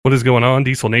What is going on,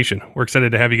 Diesel Nation? We're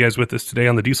excited to have you guys with us today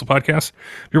on the Diesel Podcast.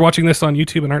 If you're watching this on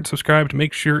YouTube and aren't subscribed,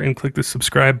 make sure and click the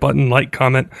subscribe button, like,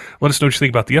 comment. Let us know what you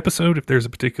think about the episode. If there's a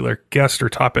particular guest or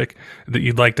topic that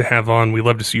you'd like to have on, we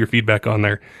love to see your feedback on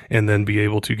there and then be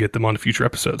able to get them on future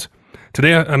episodes.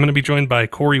 Today, I'm going to be joined by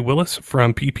Corey Willis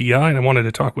from PPI, and I wanted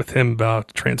to talk with him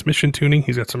about transmission tuning.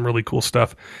 He's got some really cool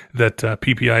stuff that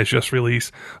PPI has just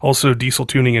released. Also, diesel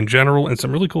tuning in general, and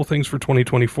some really cool things for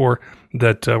 2024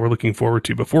 that we're looking forward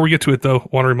to. Before we get to it, though, I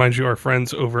want to remind you our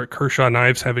friends over at Kershaw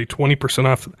Knives have a 20%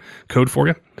 off code for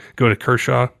you. Go to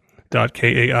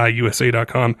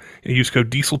kershaw.kaiusa.com and use code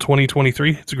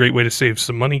diesel2023. It's a great way to save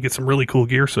some money, get some really cool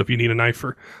gear. So if you need a knife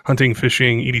for hunting,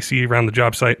 fishing, EDC around the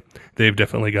job site, they've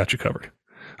definitely got you covered.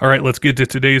 All right, let's get to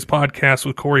today's podcast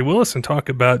with Corey Willis and talk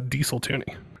about diesel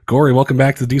tuning. Corey, welcome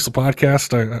back to the Diesel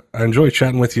Podcast. I enjoy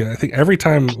chatting with you. I think every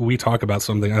time we talk about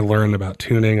something, I learn about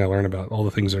tuning. I learn about all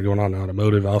the things that are going on in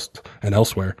automotive and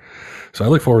elsewhere. So I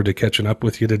look forward to catching up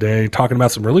with you today, talking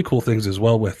about some really cool things as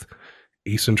well with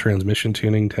Aisin transmission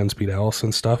tuning, 10-speed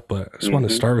Allison stuff. But I just wanted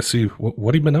to start with see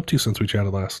what have you been up to since we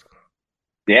chatted last?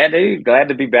 Yeah, dude, glad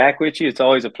to be back with you. It's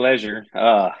always a pleasure.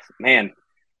 Man,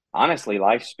 honestly,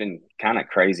 life's been kind of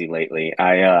crazy lately.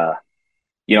 We're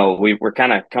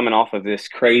kind of coming off of this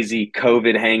crazy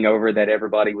COVID hangover that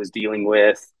everybody was dealing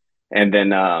with. And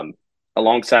then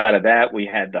alongside of that, we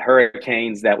had the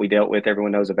hurricanes that we dealt with,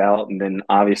 everyone knows about. And then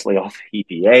obviously all the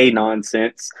EPA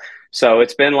nonsense. So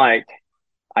it's been like,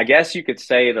 I guess you could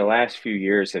say the last few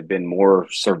years have been more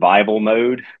survival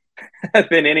mode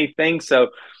than anything.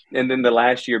 So, and then the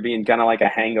last year being kind of like a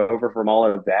hangover from all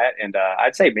of that. And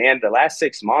I'd say, man, the last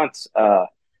 6 months, I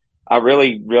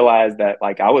really realized that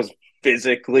like I was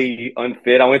physically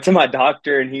unfit. I went to my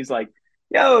doctor and he's like,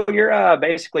 yo, you're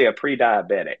basically a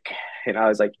pre-diabetic. And I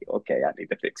was like, okay, I need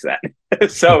to fix that.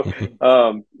 So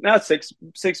now six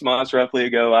months roughly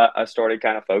ago, I started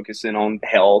kind of focusing on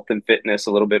health and fitness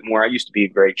a little bit more. I used to be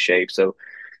in great shape. So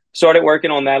started working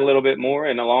on that a little bit more.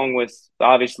 And along with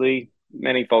obviously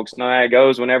many folks know how it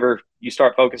goes, whenever you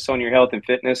start focusing on your health and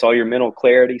fitness, all your mental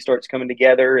clarity starts coming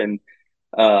together. And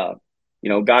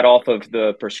got off of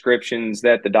the prescriptions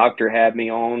that the doctor had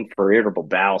me on for irritable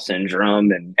bowel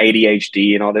syndrome and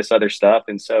ADHD and all this other stuff.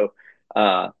 And so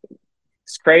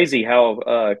it's crazy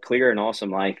how clear and awesome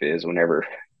life is whenever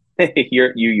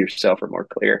you yourself are more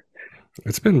clear.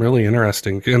 It's been really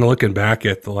interesting and looking back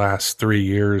at the last 3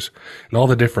 years and all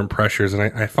the different pressures. And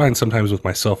I find sometimes with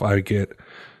myself, I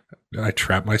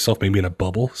trap myself maybe in a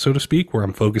bubble, so to speak, where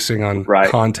I'm focusing on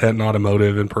content and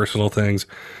automotive and personal things.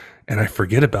 And I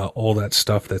forget about all that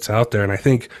stuff that's out there. And I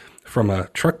think from a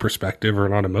truck perspective or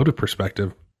an automotive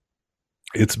perspective,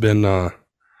 it's been, I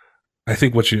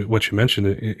think what you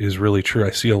mentioned is really true.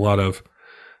 I see a lot of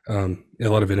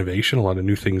innovation, a lot of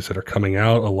new things that are coming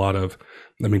out,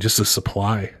 just the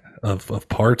supply of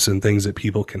parts and things that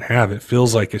people can have. It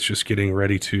feels like it's just getting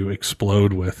ready to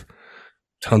explode with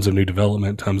tons of new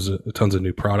development, tons of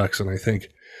new products. And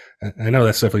I know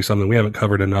that's definitely something we haven't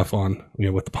covered enough on,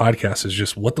 with the podcast, is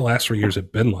just what the last 3 years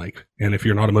have been like. And if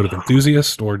you're an automotive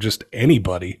enthusiast or just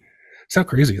anybody, it's how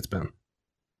crazy it's been.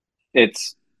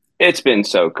 It's been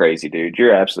so crazy, dude.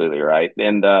 You're absolutely right.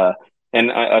 And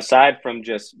aside from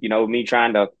just, me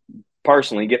trying to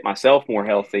personally get myself more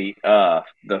healthy, the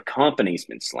company's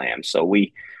been slammed. So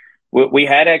we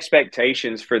had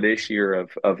expectations for this year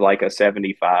of like a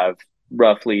 75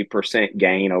 roughly percent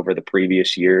gain over the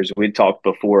previous years. We talked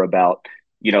before about,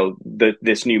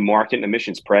 this new market and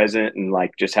emissions present and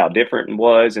like just how different it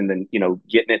was. And then,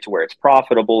 getting it to where it's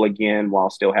profitable again, while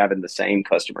still having the same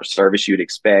customer service you'd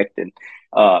expect. And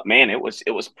man, it was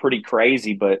pretty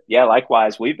crazy, but yeah,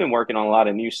 likewise, we've been working on a lot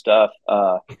of new stuff.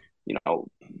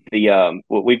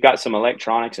 We've got some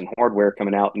electronics and hardware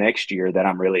coming out next year that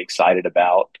I'm really excited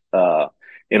about.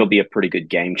 It'll be a pretty good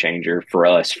game changer for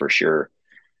us for sure.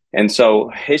 And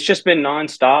so it's just been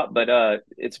nonstop, but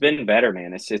it's been better,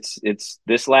 man. It's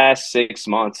this last 6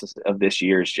 months of this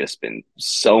year has just been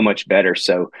so much better.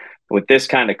 So with this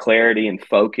kind of clarity and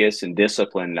focus and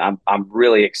discipline, I'm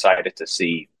really excited to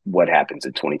see what happens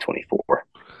in 2024.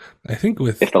 I think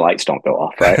if the lights don't go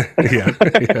off, right? yeah.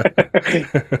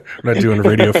 We're not doing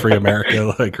Radio Free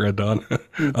America like Red Dawn.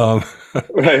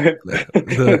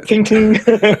 Ting ting,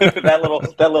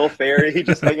 that little fairy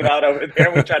just hanging out over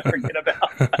there, which I forget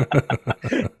about.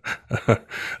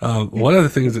 One of the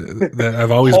things that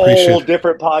I've always appreciated. Whole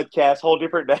different podcast, whole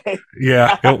different name.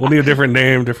 Yeah, we'll need a different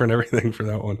name, different everything for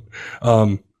that one.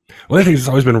 One of the things that's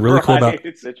always been really cool about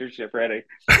set your ship ready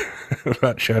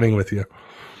about chatting with you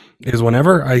is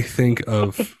whenever I think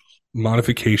of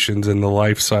modifications in the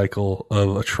life cycle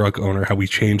of a truck owner, how we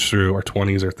change through our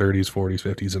 20s, our 30s, 40s,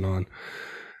 50s, and on.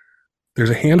 there's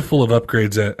a handful of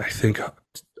upgrades that I think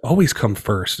always come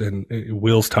first, and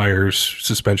wheels, tires,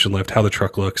 suspension lift, how the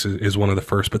truck looks is one of the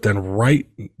first, but then right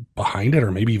behind it,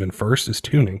 or maybe even first, is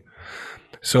tuning.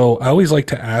 So I always like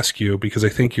to ask you, because I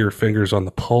think your fingers on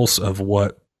the pulse of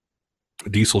what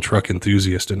diesel truck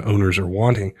enthusiasts and owners are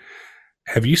wanting.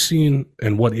 Have you seen,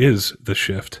 and what is the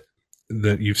shift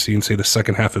that you've seen, say, the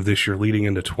second half of this year leading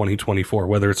into 2024,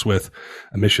 whether it's with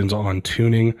emissions on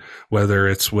tuning, whether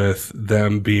it's with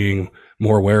them being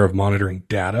more aware of monitoring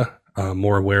data,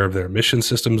 more aware of their emission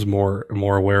systems, more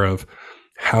aware of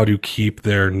how to keep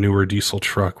their newer diesel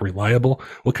truck reliable?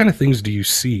 What kind of things do you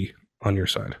see on your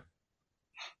side?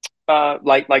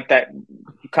 Like that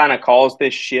kind of caused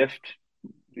this shift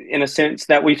in a sense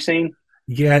that we've seen.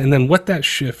 Yeah, and then what that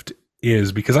shift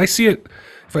is, because I see it,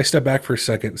 if I step back for a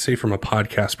second, say from a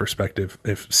podcast perspective,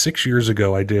 if 6 years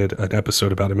ago I did an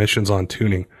episode about emissions on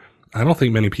tuning, I don't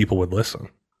think many people would listen.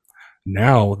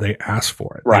 Now they ask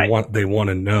for it. Right. They want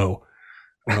to know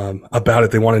about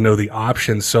it. They want to know the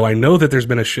options. So I know that there's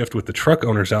been a shift with the truck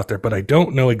owners out there, but I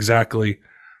don't know exactly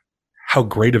how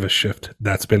great of a shift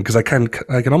that's been, because I can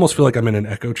almost feel like I'm in an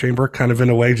echo chamber, kind of in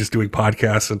a way, just doing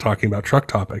podcasts and talking about truck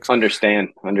topics. Understand.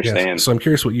 Yes. So I'm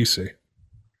curious what you see.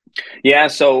 Yeah.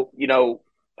 So,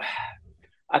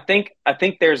 I think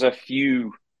there's a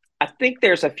few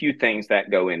things that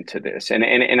go into this,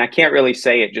 and I can't really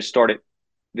say it just started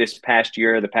this past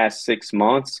year, the past 6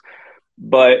 months.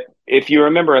 But if you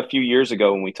remember a few years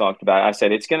ago when we talked about it, I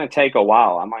said it's going to take a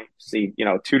while. I might see,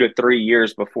 2 to 3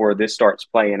 years before this starts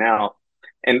playing out.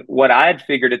 And what I had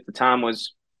figured at the time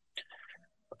was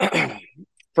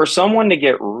for someone to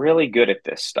get really good at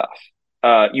this stuff,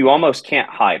 you almost can't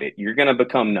hide it. You're going to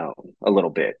become known a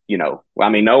little bit. I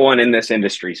mean, no one in this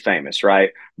industry is famous,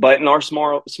 right? But in our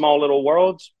small little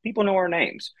worlds, people know our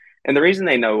names. And the reason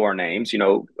they know our names,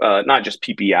 not just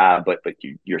PPI, but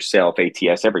yourself,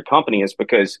 ATS, every company, is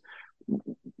because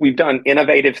we've done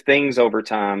innovative things over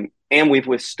time and we've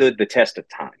withstood the test of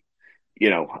time.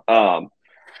 You know,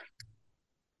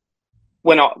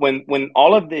 when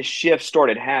all of this shift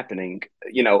started happening,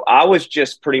 I was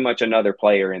just pretty much another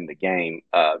player in the game.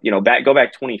 Go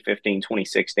back 2015,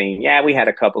 2016. Yeah, we had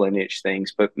a couple of niche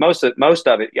things, but most of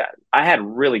it, yeah, I had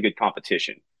really good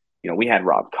competition. We had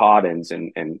Rob Coddins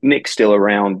and Nick still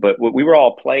around, but we were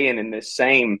all playing in this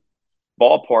same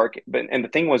ballpark. And the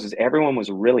thing is everyone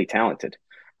was really talented.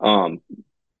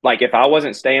 Like if I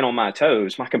wasn't staying on my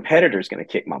toes, my competitor's going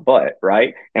to kick my butt,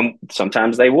 right? And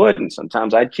sometimes they would, and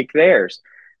sometimes I'd kick theirs.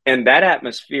 And that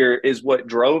atmosphere is what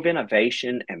drove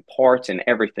innovation and parts and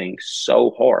everything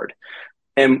so hard.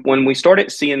 And when we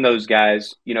started seeing those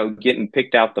guys, getting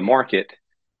picked out the market,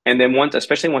 and then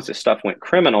especially once this stuff went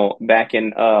criminal back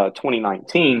in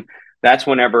 2019, that's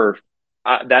when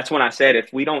I said, if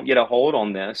we don't get a hold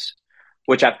on this,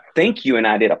 which I think you and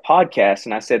I did a podcast,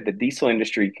 and I said the diesel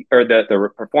industry or the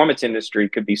performance industry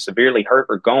could be severely hurt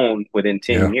or gone within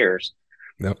 10 years.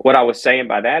 Yep. What I was saying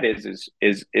by that is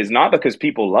not because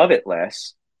people love it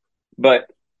less, but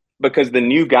because the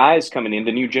new guys coming in,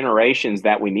 the new generations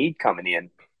that we need coming in,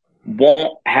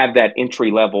 won't have that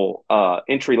entry level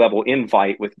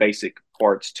invite with basic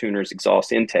parts, tuners,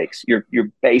 exhaust intakes, your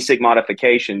basic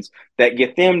modifications that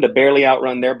get them to barely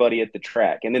outrun their buddy at the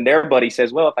track. And then their buddy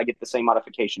says, well, if I get the same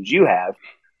modifications you have,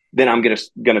 then I'm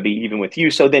gonna be even with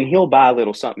you. So then he'll buy a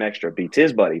little something extra, beats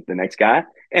his buddy, the next guy.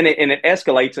 And it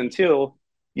escalates until,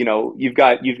 you've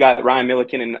got Ryan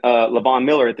Milliken and Levon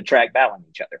Miller at the track battling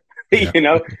each other.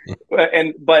 Yeah.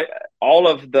 But all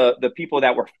of the people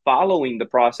that were following the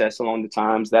process along the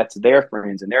times, that's their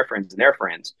friends and their friends and their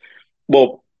friends.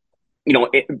 Well,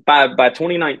 by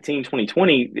 2019,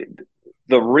 2020,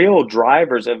 the real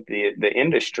drivers of the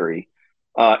industry,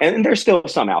 and there's still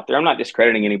some out there, I'm not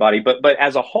discrediting anybody, but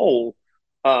as a whole,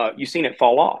 you've seen it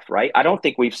fall off, right? I don't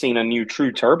think we've seen a new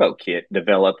true turbo kit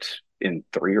developed in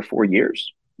 3 or 4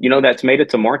 years, that's made it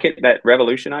to market, that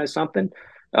revolutionized something.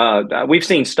 We've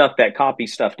seen stuff that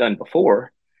copies stuff done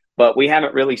before, but we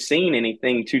haven't really seen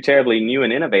anything too terribly new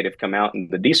and innovative come out in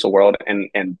the diesel world.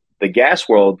 And the gas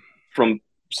world, from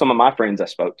some of my friends I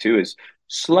spoke to, is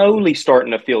slowly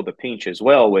starting to feel the pinch as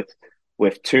well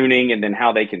with tuning and then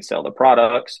how they can sell the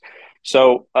products.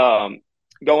 So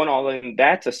going all in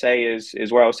that to say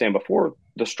is where I was saying before,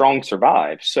 the strong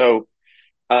survive. So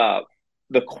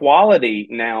the quality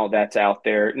now that's out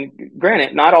there,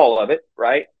 granted, not all of it,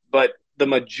 right? But the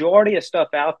majority of stuff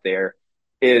out there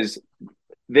is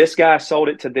this guy sold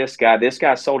it to this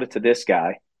guy sold it to this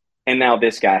guy, and now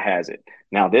this guy has it.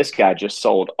 Now this guy just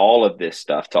sold all of this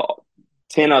stuff to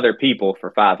 10 other people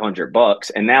for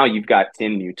 $500, and now you've got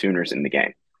 10 new tuners in the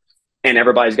game. And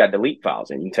everybody's got delete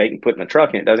files, and you take and put in the truck,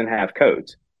 and it doesn't have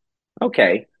codes.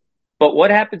 Okay. But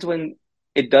what happens when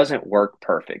it doesn't work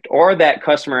perfect, or that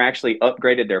customer actually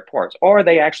upgraded their parts, or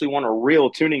they actually want a real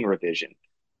tuning revision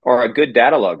or a good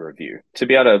data log review to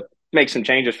be able to make some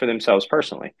changes for themselves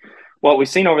personally? What we've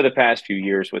seen over the past few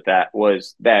years with that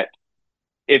was that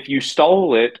if you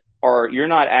stole it or you're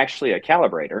not actually a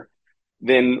calibrator,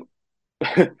 then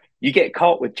you get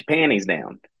caught with your panties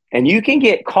down. And you can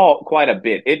get caught quite a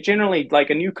bit. It generally, like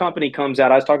a new company comes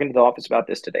out. I was talking to the office about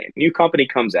this today. A new company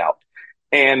comes out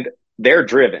and they're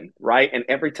driven, right? And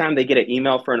every time they get an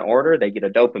email for an order, they get a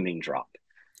dopamine drop.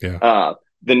 Yeah. Uh,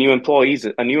 a new employee is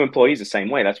the same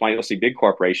way. That's why you'll see big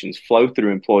corporations flow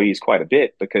through employees quite a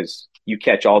bit because you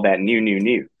catch all that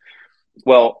new.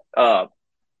 Well,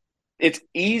 it's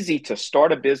easy to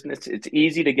start a business. It's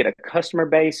easy to get a customer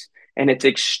base, and it's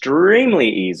extremely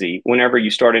easy whenever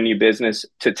you start a new business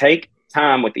to take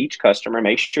time with each customer,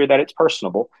 make sure that it's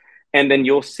personable, and then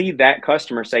you'll see that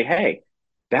customer say, "Hey,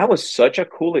 that was such a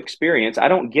cool experience. I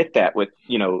don't get that with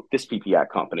this PPI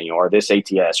company or this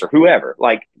ATS or whoever.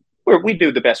 Like we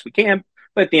do the best we can,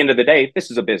 but at the end of the day,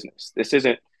 this is a business. This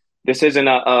isn't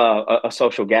a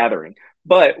social gathering."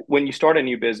 But when you start a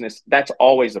new business, that's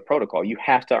always the protocol. You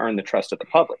have to earn the trust of the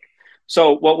public.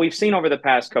 So what we've seen over the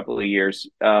past couple of years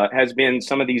has been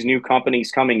some of these new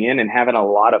companies coming in and having a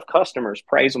lot of customers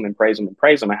praise them and praise them and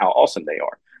praise them and how awesome they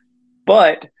are.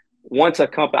 But once a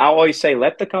company, I always say,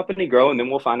 let the company grow and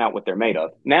then we'll find out what they're made of.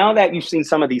 Now that you've seen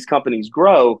some of these companies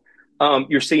grow,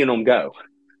 you're seeing them go,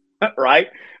 right?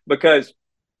 Because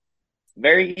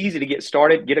very easy to get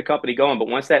started, get a company going, but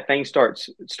once that thing starts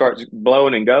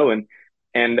blowing and going,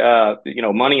 and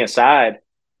money aside,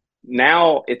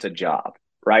 now it's a job,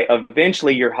 right?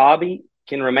 Eventually, your hobby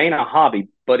can remain a hobby,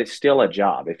 but it's still a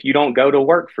job. If you don't go to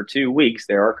work for 2 weeks,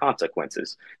 there are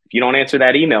consequences. If you don't answer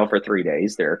that email for 3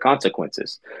 days, there are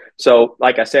consequences. So,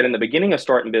 like I said in the beginning of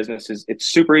starting businesses, it's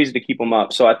super easy to keep them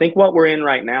up. So, I think what we're in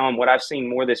right now, and what I've seen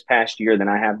more this past year than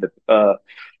I have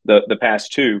the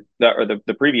past two, or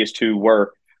the previous two,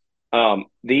 were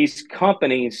these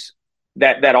companies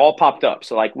that all popped up.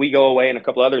 So like we go away and a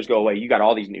couple others go away. You got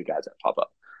all these new guys that pop up,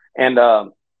 and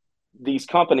these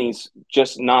companies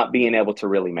just not being able to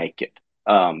really make it.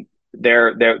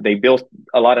 They built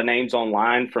a lot of names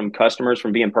online from customers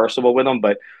from being personable with them,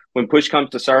 but when push comes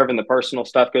to serve and the personal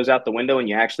stuff goes out the window and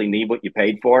you actually need what you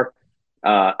paid for,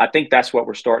 I think that's what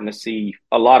we're starting to see.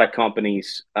 A lot of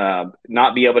companies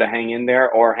not be able to hang in there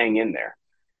or hang in there,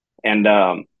 and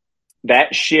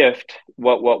that shift,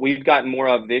 what we've gotten more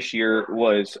of this year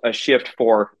was a shift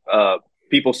for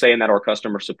people saying that our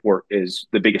customer support is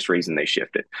the biggest reason they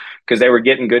shifted, because they were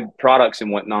getting good products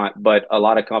and whatnot, but a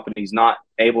lot of companies not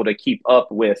able to keep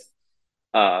up with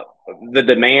uh, the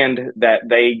demand that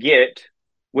they get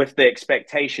with the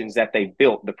expectations that they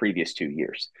built the previous 2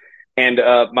 years. And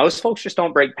most folks just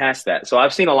don't break past that. So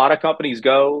I've seen a lot of companies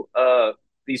go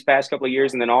these past couple of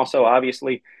years, and then also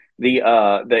obviously the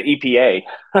EPA.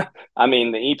 I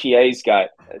mean, the EPA's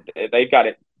they've got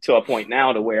it to a point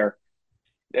now to where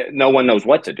no one knows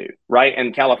what to do, right?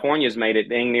 And California's made it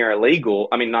dang near illegal.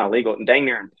 I mean, not illegal, dang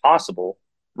near impossible.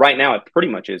 Right now, it pretty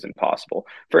much is impossible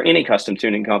for any custom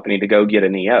tuning company to go get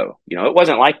an EO. It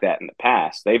wasn't like that in the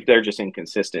past. They're just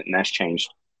inconsistent, and that's changed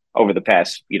over the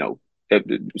past,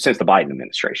 since the Biden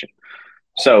administration.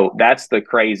 So that's the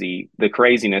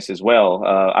craziness as well.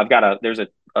 There's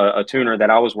a tuner that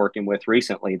I was working with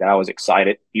recently that I was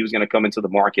excited. He was going to come into the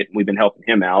market. We've been helping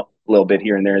him out a little bit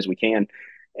here and there as we can.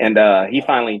 And he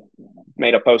finally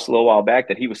made a post a little while back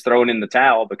that he was throwing in the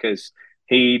towel because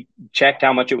he checked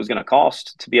how much it was going to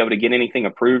cost to be able to get anything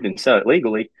approved and sell it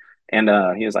legally. And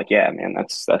he was like, yeah, man,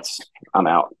 that's I'm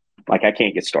out. Like, I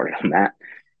can't get started on that.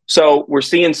 So we're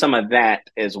seeing some of that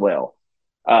as well.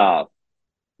 Uh,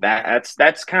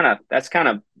 that's kind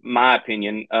of my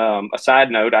opinion. A side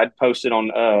note, I'd posted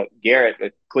on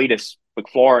Garrett Cletus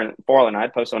McFarland.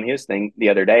 I'd posted on his thing the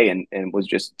other day and was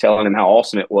just telling him how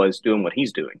awesome it was doing what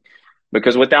he's doing,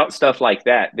 because without stuff like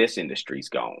that, this industry's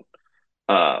gone.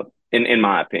 In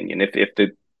my opinion, if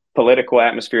the political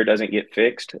atmosphere doesn't get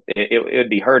fixed, it'd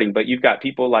be hurting. But you've got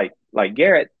people like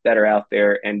Garrett that are out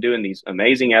there and doing these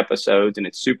amazing episodes, and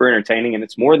it's super entertaining, and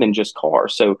it's more than just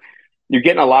cars. So you're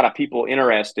getting a lot of people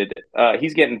interested.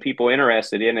 He's getting people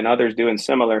interested in, and others doing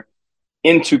similar,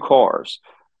 into cars.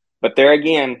 But there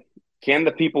again, can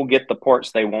the people get the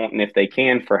parts they want, and if they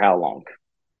can, for how long?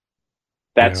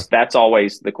 Yeah. That's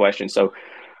always the question. So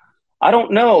I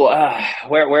don't know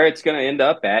where it's going to end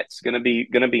up at. It's going to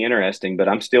be interesting, but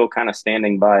I'm still kind of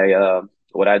standing by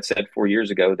what I'd said 4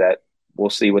 years ago, that we'll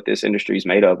see what this industry is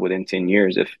made of within 10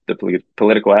 years if the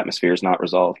political atmosphere is not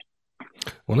resolved.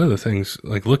 One of the things,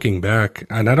 like looking back,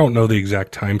 and I don't know the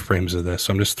exact time frames of this,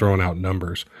 so I'm just throwing out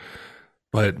numbers.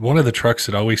 But one of the trucks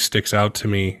that always sticks out to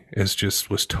me is just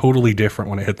was totally different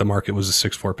when it hit the market was a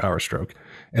 6.4 Power Stroke.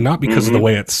 And not because of the Hmm.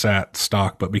 way it sat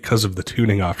stock, but because of the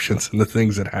tuning options and the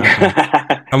things that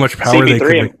happened, how much power they could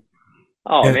CP3 make. and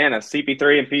oh And, man, a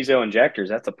CP3 and piezo injectors.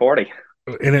 That's a party.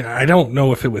 I don't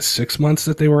know if it was 6 months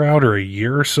that they were out or a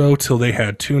year or so till they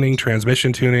had tuning,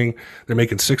 transmission tuning. They're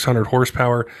making 600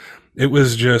 horsepower. It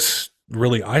was just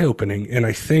really eye opening. And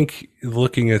I think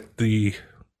looking at the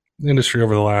industry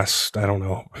over the last, I don't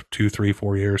know, 2, 3,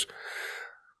 4 years,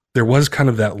 there was kind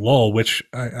of that lull, which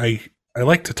I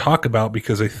like to talk about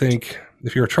because I think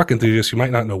if you're a truck enthusiast, you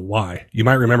might not know why. You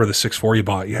might remember the 6.4 you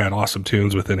bought. You had awesome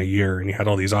tunes within a year and you had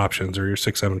all these options, or your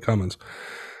 6.7 Cummins.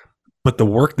 But the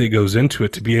work that goes into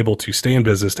it to be able to stay in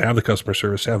business, to have the customer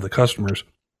service, to have the customers,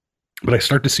 but I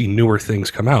start to see newer things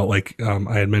come out. Like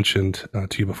I had mentioned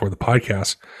to you before the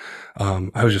podcast,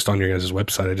 I was just on your guys'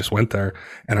 website. I just went there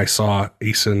and I saw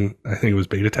Asen, I think it was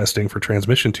beta testing for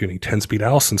transmission tuning, 10-speed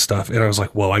Allison stuff. And I was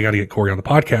like, well, I got to get Corey on the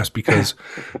podcast because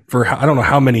for I don't know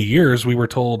how many years we were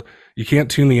told you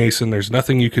can't tune the Asen. There's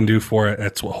nothing you can do for it.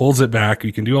 That's what holds it back.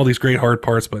 You can do all these great hard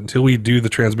parts, but until we do the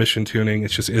transmission tuning, it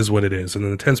just is what it is. And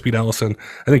then the 10-speed Allison,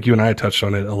 I think you and I touched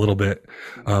on it a little bit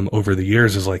over the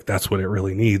years, is like that's what it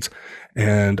really needs.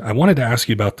 And I wanted to ask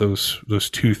you about those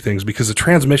two things because the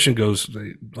transmission goes,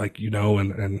 like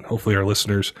and hopefully our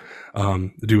listeners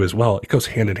do as well. It goes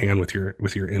hand in hand with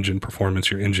your engine performance,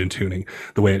 your engine tuning,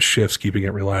 the way it shifts, keeping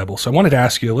it reliable. So I wanted to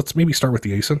ask you. Let's maybe start with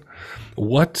the Asen.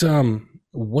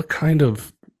 What kind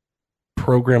of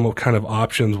program, what kind of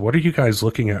options, what are you guys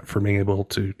looking at for being able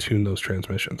to tune those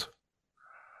transmissions?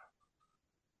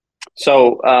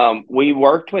 So we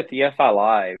worked with EFI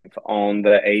Live on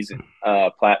the ASIN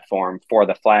platform for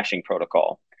the flashing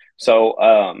protocol. So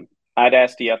I'd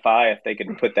asked EFI if they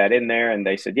could put that in there, and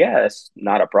they said, "Yeah, it's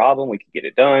not a problem. We could get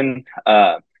it done."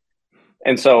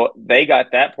 And so they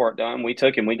got that part done. We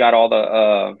took and we got all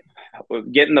the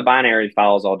getting the binary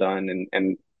files all done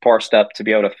and parsed up to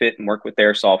be able to fit and work with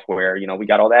their software. We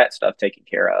got all that stuff taken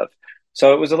care of.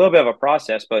 So it was a little bit of a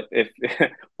process, but if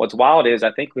what's wild is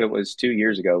I think it was 2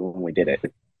 years ago when we did it.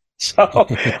 So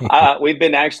we've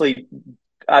been actually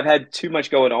I've had too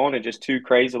much going on and just too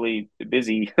crazily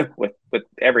busy with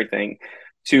everything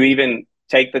to even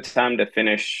take the time to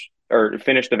finish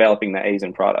developing the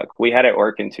Azen product. We had it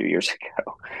working 2 years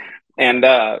ago, and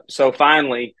so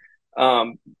finally,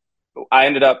 um, I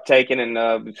ended up taking and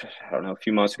I don't know, a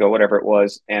few months ago, whatever it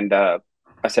was, and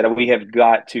I said we have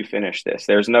got to finish this.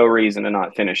 There's no reason to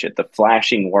not finish it. The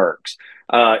flashing works.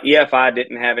 EFI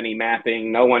didn't have any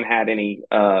mapping. No one had any.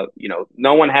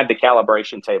 No one had the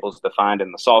calibration tables defined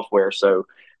in the software. So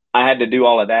I had to do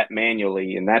all of that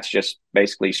manually, and that's just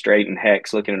basically straight and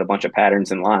hex, looking at a bunch of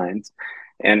patterns and lines,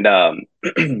 and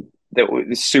that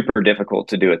was super difficult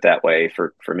to do it that way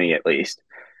for me at least.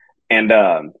 And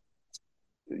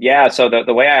yeah, so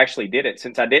the way I actually did it,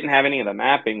 since I didn't have any of the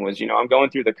mapping, was I'm going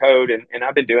through the code, and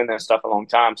I've been doing this stuff a long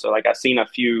time. So like I've seen a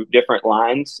few different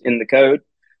lines in the code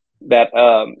that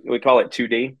we call it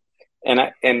 2D,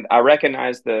 and I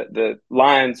recognize the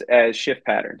lines as shift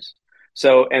patterns.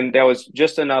 So and there was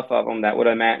just enough of them that would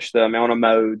have matched the amount of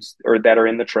modes or that are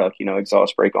in the truck,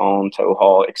 exhaust brake on, tow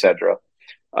haul, etc.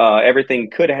 Everything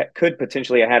could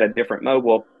potentially have had a different mode.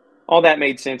 Well, all that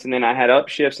made sense, and then I had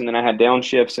upshifts, and then I had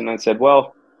downshifts, and I said,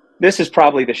 well, this is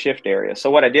probably the shift area.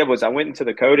 So what I did was I went into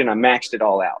the code and I maxed it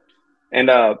all out. And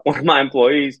one of my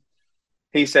employees,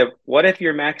 he said, "What if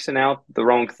you're maxing out the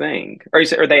wrong thing?"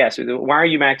 Or they asked me, "Why are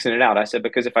you maxing it out?" I said,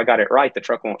 "Because if I got it right, the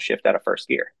truck won't shift out of first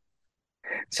gear.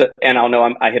 So, and I'll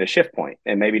know I hit a shift point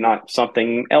and maybe not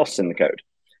something else in the code."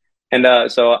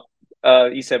 And so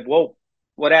he said, "Well,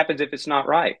 what happens if it's not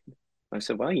right?" I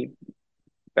said, "Well, you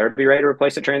better be ready to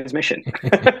replace the transmission."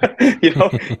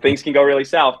 Things can go really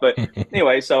south. But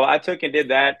anyway, so I took and did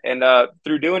that. And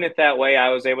through doing it that way, I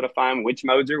was able to find which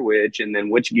modes are which and then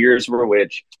which gears were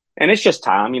which. And it's just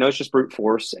time, it's just brute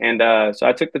force. And so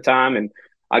I took the time and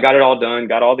I got it all done,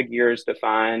 got all the gears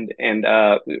defined. And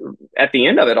at the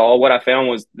end of it all, what I found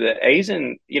was the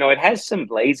Azen, it has some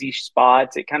lazy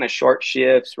spots. It kind of short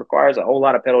shifts, requires a whole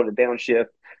lot of pedal to downshift.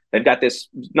 They've got this,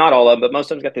 not all of them, but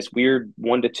most of them's got this weird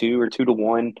 1-to-2 or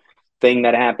 2-to-1 thing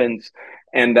that happens.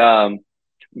 And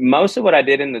most of what I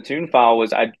did in the tune file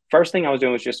was first thing I was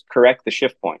doing was just correct the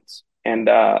shift points. And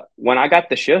when I got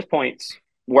the shift points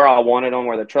where I wanted them,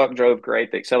 where the truck drove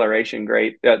great, the acceleration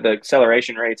great, the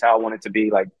acceleration rates how I want it to be,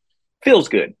 like feels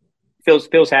good,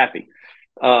 feels happy.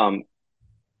 The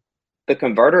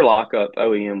converter lockup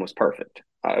OEM was perfect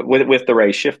with the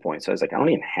raised shift points. So I was like, I don't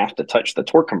even have to touch the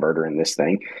torque converter in this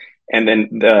thing. And then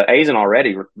the Aisin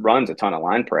already runs a ton of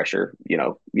line pressure.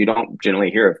 You don't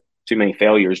generally hear of too many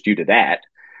failures due to that.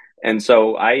 And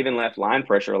so I even left line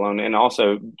pressure alone, and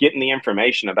also getting the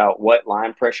information about what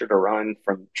line pressure to run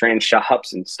from trans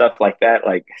shops and stuff like that.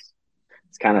 Like,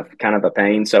 it's kind of a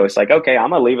pain. So it's like, okay, I'm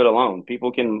gonna leave it alone.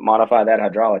 People can modify that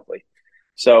hydraulically.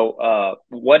 So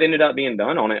what ended up being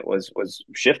done on it was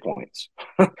shift points,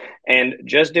 and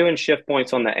just doing shift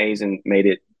points on the A's and made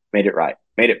it right,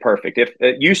 made it perfect. If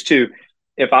it used to,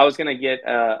 if I was going to get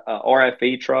a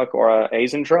RFE truck or a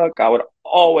Aisin truck, I would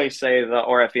always say the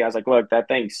RFE. I was like, look, that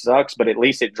thing sucks, but at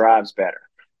least it drives better,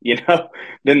 you know,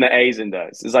 than the Aisin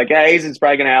does. It's like, yeah, Aisin's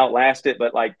probably going to outlast it,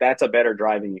 but like that's a better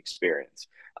driving experience.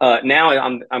 Now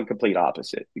I'm complete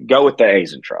opposite. Go with the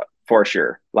Aisin truck for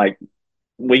sure. Like,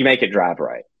 we make it drive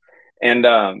right. And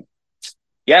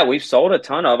yeah, we've sold a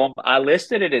ton of them. I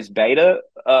listed it as beta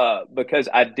because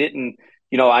I didn't,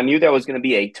 I knew there was going to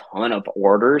be a ton of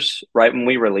orders right when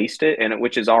we released it, and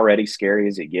which is already scary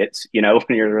as it gets, when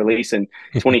you're releasing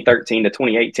 2013 to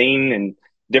 2018 and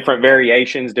different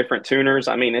variations, different tuners.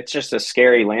 I mean, it's just a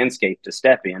scary landscape to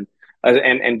step in.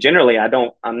 And generally,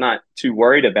 I'm not too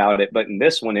worried about it. But in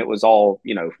this one, it was all,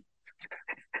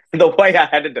 the way I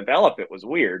had to develop it was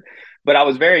weird, but I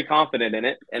was very confident in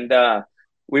it. And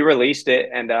we released it,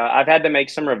 and I've had to make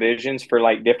some revisions for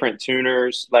like different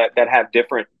tuners that have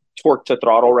different torque to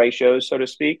throttle ratios, so to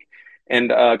speak. And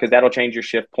because that'll change your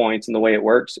shift points and the way it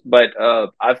works. But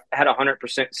I've had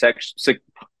 100% sex.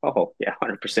 Oh, yeah,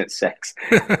 100% sex.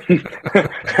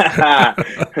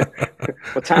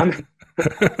 What time?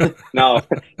 No.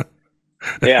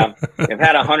 Yeah, I've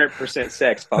had 100%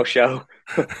 sex, faux show.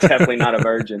 Definitely not a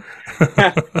virgin.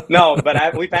 No,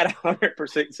 but we've had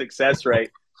 100% success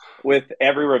rate with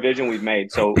every revision we've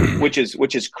made. So, which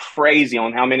is crazy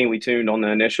on how many we tuned on the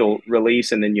initial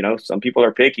release. And then, some people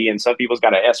are picky, and some people's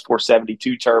got an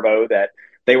S472 turbo that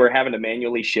they were having to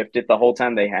manually shift it the whole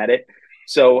time they had it.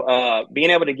 So, being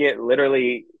able to get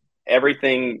literally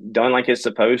everything done like it's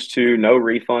supposed to, no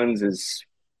refunds,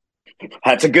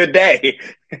 that's a good day.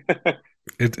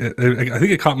 I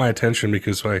think it caught my attention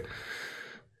because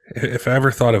if I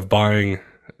ever thought of buying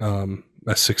a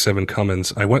 6.7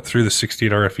 Cummins, I went through the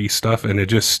 68 RFE stuff, and it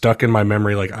just stuck in my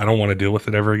memory. Like, I don't want to deal with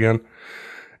it ever again.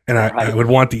 And I would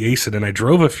want the Aisin, and I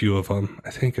drove a few of them.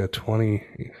 I think a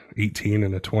 2018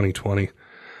 and a 2020.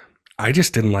 I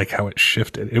just didn't like how it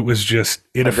shifted. It was just,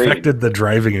 it Agreed. affected the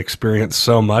driving experience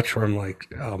so much where I'm like,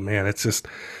 oh man, it's just,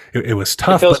 it was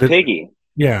tough. It feels piggy.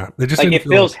 Yeah. It just like, it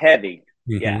feels heavy.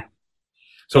 Mm-hmm. Yeah.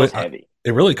 So it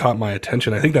really caught my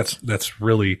attention. I think that's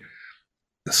really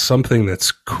something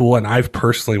that's cool, and I've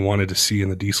personally wanted to see in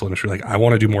the diesel industry. Like, I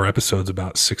want to do more episodes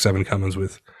about 6.7 Cummins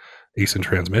with Aisin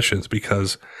transmissions,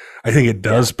 because I think it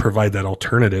does provide that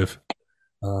alternative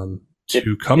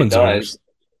to Cummins owners.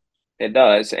 It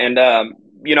does. And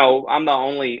we're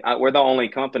the only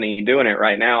company doing it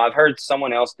right now. I've heard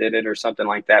someone else did it or something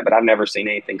like that, but I've never seen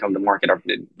anything come to market.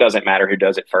 It doesn't matter who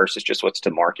does it first. It's just what's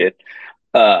to market.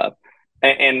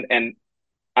 And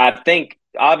I think,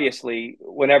 obviously,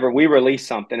 whenever we release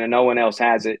something and no one else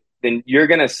has it, then you're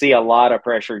going to see a lot of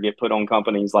pressure get put on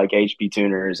companies like HP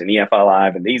Tuners and EFI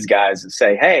Live and these guys and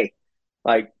say, hey,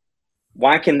 like,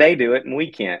 why can they do it and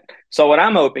we can't? So what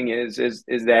I'm hoping is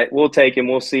that we'll take and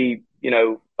we'll see,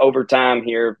 over time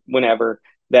here, whenever,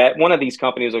 that one of these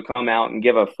companies will come out and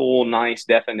give a full, nice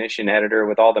definition editor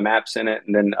with all the maps in it.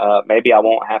 And then maybe I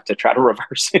won't have to try to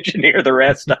reverse engineer the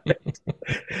rest of it.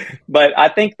 But I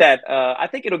think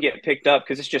it'll get picked up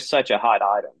because it's just such a hot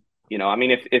item. I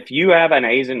mean, if you have an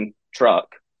Aisin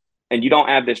truck and you don't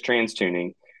have this trans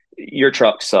tuning, your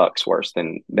truck sucks worse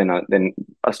than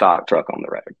a stock truck on the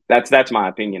road. That's my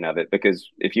opinion of it, because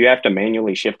if you have to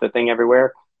manually shift the thing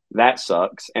everywhere, that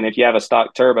sucks. And if you have a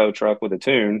stock turbo truck with a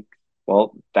tune,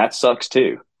 well, that sucks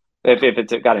too. If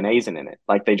it's got an Aisin in it,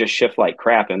 like, they just shift like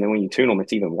crap, and then when you tune them,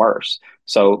 it's even worse.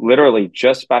 So literally,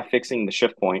 just by fixing the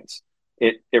shift points,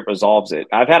 it resolves it.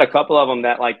 I've had a couple of them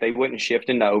that, like, they wouldn't shift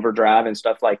into overdrive and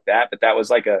stuff like that, but that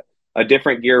was like a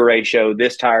different gear ratio,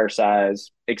 this tire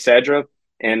size, etc.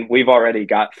 And we've already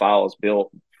got files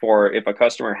built for if a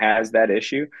customer has that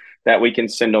issue, that we can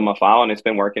send them a file, and it's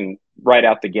been working right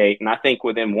out the gate. And I think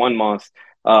within 1 month,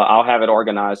 I'll have it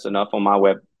organized enough on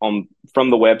my from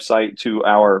the website to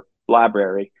our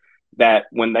library that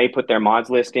when they put their mods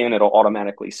list in, it'll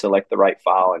automatically select the right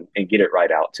file and get it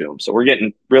right out to them. So we're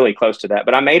getting really close to that.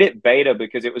 But I made it beta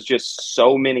because it was just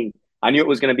so many. I knew it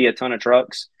was going to be a ton of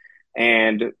trucks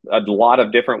and a lot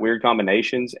of different weird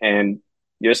combinations, and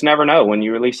you just never know when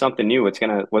you release something new what's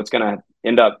gonna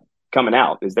end up coming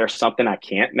out. Is there something I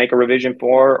can't make a revision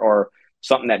for, or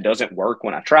something that doesn't work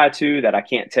when I try to, that I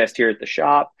can't test here at the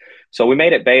shop. So we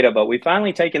made it beta, but we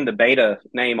finally taken the beta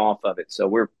name off of it. So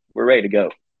we're ready to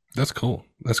go. That's cool.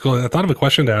 That's cool. I thought of a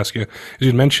question to ask you.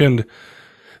 You mentioned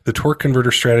the torque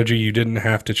converter strategy you didn't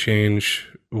have to change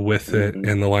with it, Mm-hmm.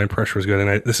 and the line pressure was good.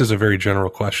 And this is a very general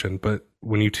question, but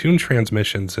when you tune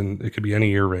transmissions, and it could be any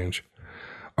year range,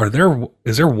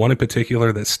 is there one in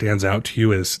particular that stands out to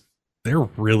you as they're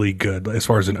really good as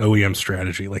far as an OEM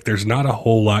strategy? Like there's not a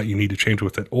whole lot you need to change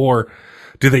with it, or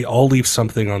do they all leave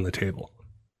something on the table?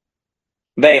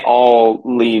 They all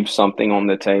leave something on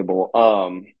the table.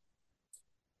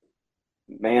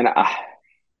 Man, I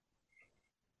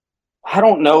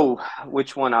don't know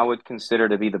which one I would consider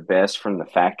to be the best from the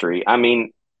factory. I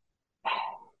mean,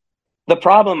 the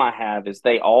problem I have is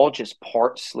they all just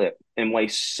part slip and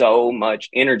waste so much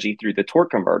energy through the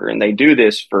torque converter, and they do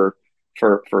this for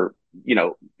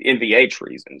NVH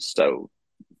reasons. So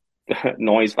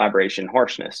noise, vibration,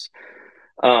 harshness.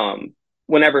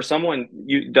 Whenever someone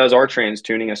does our trans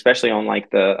tuning, especially on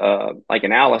like the like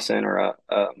an Allison or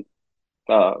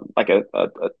like a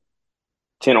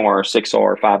 10R,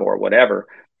 6R, 5R, whatever.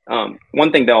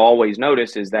 One thing they'll always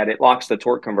notice is that it locks the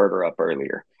torque converter up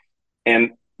earlier.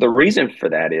 And the reason for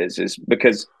that is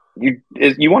because you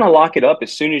want to lock it up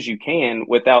as soon as you can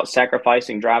without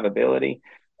sacrificing drivability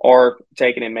or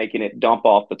taking and making it dump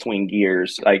off between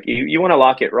gears. Like you want to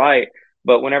lock it right,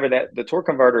 but whenever that the torque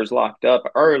converter is locked up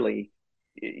early,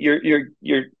 you're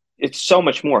it's so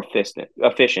much more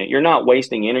efficient. You're not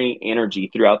wasting any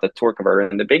energy throughout the torque converter.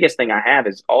 And the biggest thing I have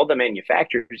is all the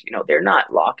manufacturers, they're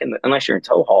not locking unless you're in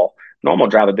tow haul normal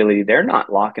drivability, they're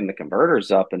not locking the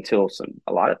converters up until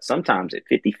sometimes at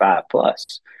 55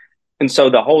 plus. And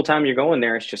so the whole time you're going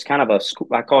there, it's just kind of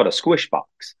I call it a squish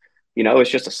box.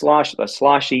 It's just a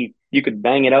sloshy, you could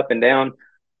bang it up and down.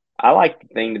 I like the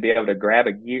thing to be able to grab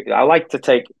a gear. I like to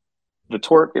take the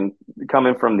torque and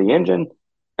coming from the engine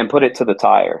and put it to the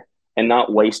tire and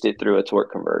not waste it through a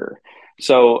torque converter.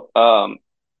 So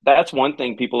that's one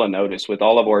thing people have noticed with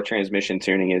all of our transmission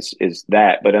tuning is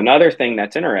that. But another thing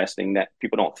that's interesting that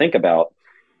people don't think about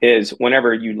is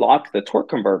whenever you lock the torque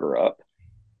converter up,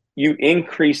 you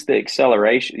increase the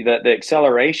acceleration. The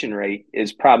acceleration rate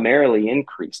is primarily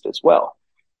increased as well.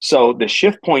 So the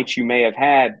shift points you may have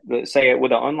had, say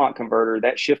with an unlock converter,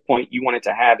 that shift point you wanted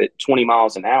to have at 20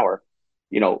 miles an hour,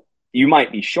 you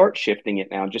might be short shifting it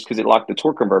now just because it locked the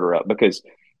torque converter up because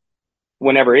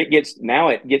whenever it gets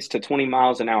to 20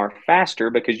 miles an hour faster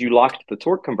because you locked the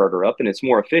torque converter up and it's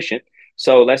more efficient.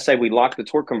 So let's say we locked the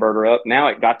torque converter up. Now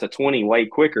it got to 20 way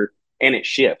quicker and it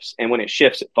shifts. And when it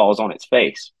shifts, it falls on its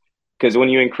face. Because when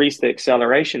you increase the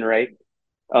acceleration rate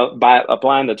by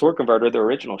applying the torque converter, the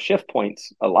original shift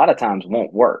points a lot of times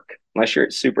won't work unless you're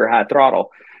at super high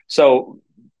throttle. So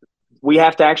we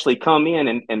have to actually come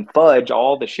in and fudge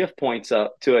all the shift points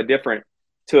up to a different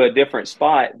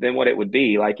spot than what it would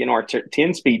be. Like in our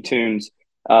 10-speed tunes,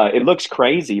 it looks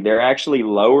crazy. They're actually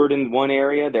lowered in one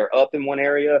area, they're up in one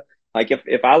area. Like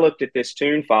if I looked at this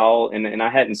tune file and I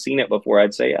hadn't seen it before,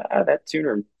 I'd say that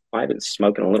tuner might have been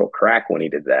smoking a little crack when he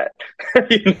did that.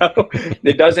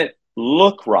 It doesn't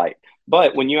look right.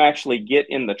 But when you actually get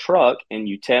in the truck and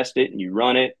you test it and you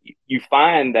run it, you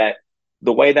find that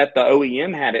the way that the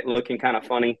OEM had it looking kind of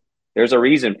funny, there's a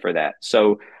reason for that.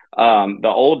 So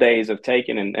the old days of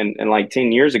taking and like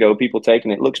 10 years ago, people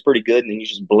taking it looks pretty good and then you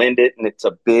just blend it and it's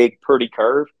a big, pretty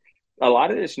curve. A lot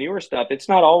of this newer stuff, it's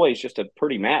not always just a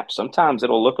pretty map. Sometimes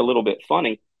it'll look a little bit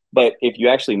funny, but if you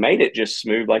actually made it just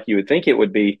smooth like you would think it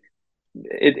would be,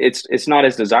 it's not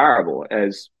as desirable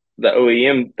as the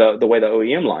OEM, the way the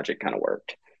OEM logic kind of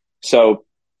worked. So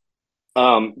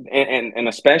and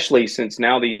especially since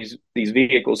now these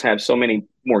vehicles have so many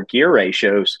more gear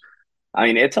ratios, I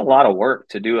mean, it's a lot of work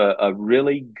to do a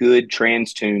really good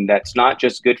trans tune that's not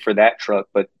just good for that truck,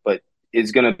 but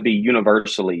is going to be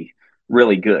universally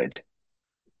really good.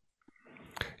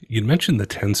 You mentioned the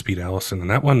 10-speed Allison, and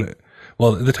that one,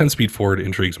 well, the 10-speed Ford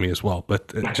intrigues me as well,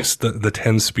 but just the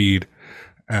 10-speed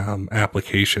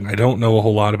application. I don't know a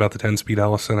whole lot about the 10-speed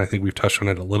Allison. I think we've touched on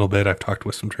it a little bit. I've talked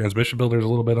with some transmission builders a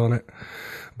little bit on it.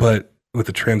 But with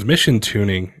the transmission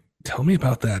tuning, tell me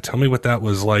about that. Tell me what that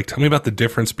was like. Tell me about the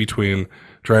difference between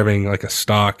driving like a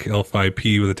stock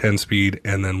L5P with a 10-speed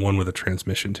and then one with a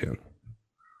transmission tune.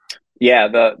 Yeah,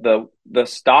 the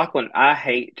stock one I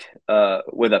hate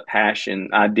with a passion.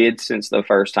 I did since the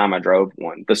first time I drove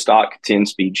one. The stock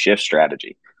 10-speed shift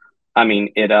strategy. I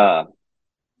mean, it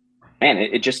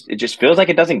just feels like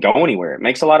it doesn't go anywhere. It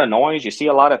makes a lot of noise. You see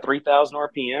a lot of 3,000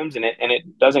 RPMs and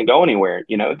it doesn't go anywhere.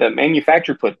 The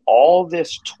manufacturer put all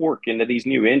this torque into these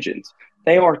new engines.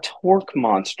 They are torque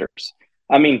monsters.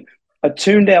 I mean, A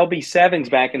tuned LB7s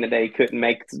back in the day couldn't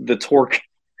make the torque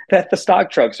that the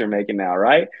stock trucks are making now,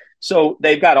 right? So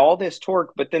they've got all this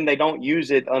torque, but then they don't use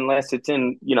it unless it's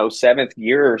in, seventh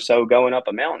gear or so going up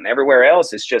a mountain. Everywhere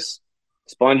else, it's just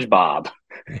SpongeBob.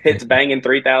 It's banging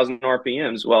 3,000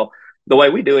 RPMs. Well, the way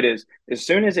we do it is as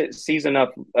soon as it sees enough,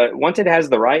 once it has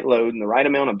the right load and the right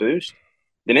amount of boost,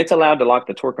 then it's allowed to lock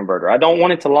the torque converter. I don't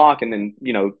want it to lock and then,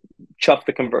 choke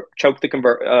the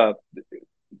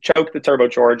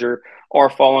turbocharger or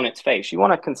fall on its face. You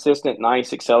want a consistent,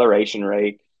 nice acceleration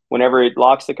rate. Whenever it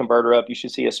locks the converter up, you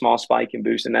should see a small spike in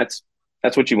boost, and that's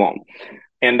what you want.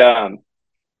 And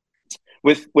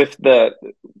with the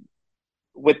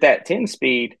with that 10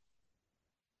 speed,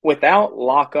 without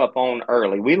lock up on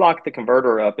early, we lock the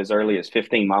converter up as early as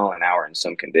 15 mile an hour in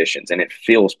some conditions, and it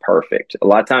feels perfect. A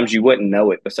lot of times you wouldn't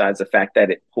know it besides the fact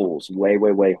that it pulls way,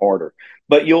 way, way harder.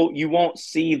 But you won't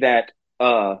see that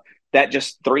that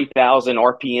just 3,000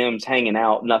 RPMs hanging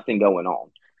out, nothing going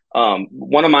on.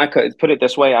 One of my put it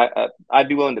this way, I'd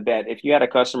be willing to bet if you had a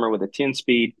customer with a 10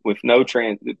 speed with no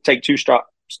take two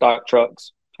stock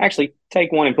trucks, actually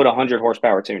take one and put 100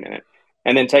 horsepower tune in it,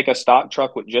 and then take a stock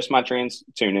truck with just my trans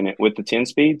tune in it with the 10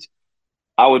 speeds,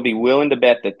 I would be willing to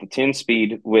bet that the 10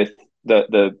 speed with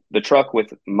the truck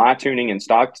with my tuning and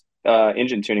stock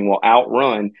engine tuning will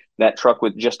outrun that truck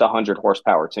with just 100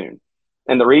 horsepower tune.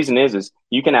 And the reason is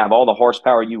you can have all the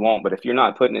horsepower you want, but if you're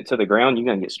not putting it to the ground, you're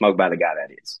going to get smoked by the guy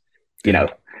that is,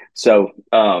 So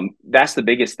that's the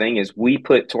biggest thing is we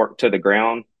put torque to the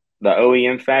ground. The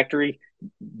OEM factory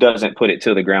doesn't put it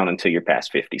to the ground until you're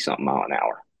past 50 something mile an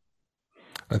hour.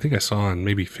 I think I saw on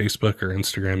maybe Facebook or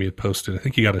Instagram you had posted, I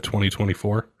think you got a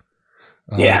 2024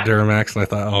 Duramax, and I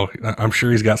thought, oh, I'm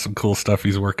sure he's got some cool stuff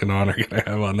he's working on or going to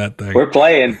have on that thing. We're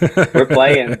playing.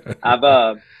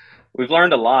 We've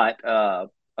learned a lot.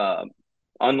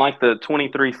 Unlike the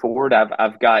 23 Ford,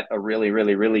 I've got a really,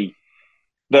 really, really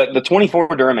the 24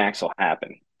 Duramax will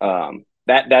happen.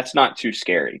 That's not too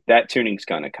scary. That tuning's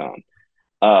going to come.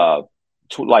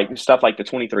 Like stuff like the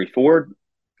 23 Ford,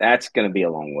 that's going to be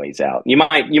a long ways out. You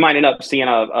might end up seeing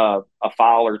a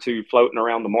file or two floating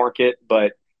around the market,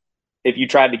 but if you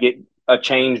tried to get a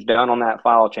change done on that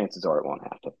file, chances are it won't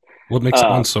happen. What makes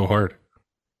one so hard?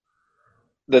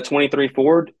 The 23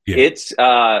 Ford, yeah. It's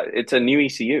a new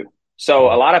ECU.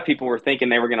 So a lot of people were thinking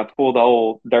they were going to pull the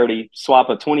old dirty swap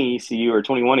a 20 ECU or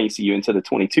 21 ECU into the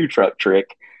 22 truck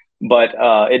trick, but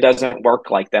it doesn't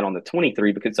work like that on the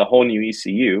 23 because it's a whole new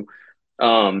ECU.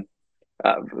 For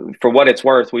what it's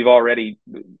worth, we've already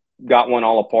got one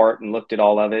all apart and looked at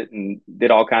all of it and did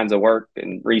all kinds of work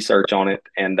and research on it.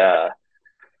 And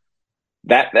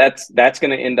that's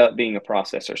going to end up being a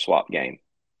processor swap game.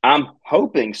 I'm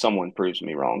hoping someone proves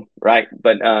me wrong, right?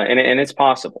 But and it's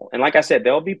possible. And like I said,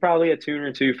 there'll be probably a tune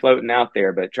or two floating out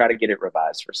there, but try to get it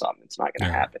revised for something. It's not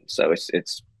going to happen. So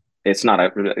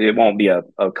it won't be a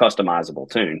customizable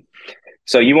tune.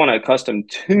 So you want a custom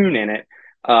tune in it.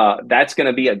 That's going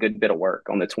to be a good bit of work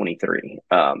on the 23.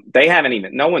 They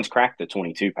haven't no one's cracked the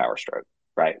 22 Power Stroke,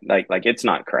 right? Like it's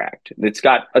not cracked. It's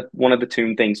got one of the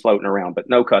tune things floating around, but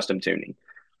no custom tuning.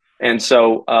 And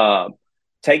so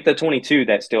take the 22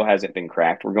 that still hasn't been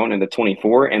cracked. We're going into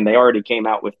 24, and they already came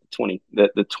out with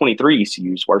the 23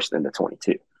 ECUs worse than the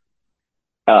 22.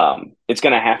 It's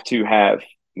going to have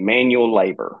manual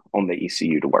labor on the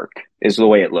ECU to work is the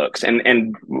way it looks.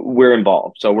 And we're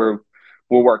involved. So we're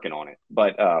working on it,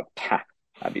 but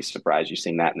I'd be surprised you've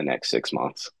seen that in the next 6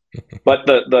 months. But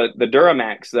the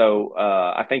Duramax though,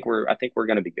 I think we're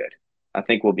going to be good. I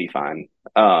think we'll be fine.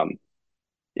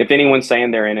 If anyone's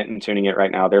saying they're in it and tuning it right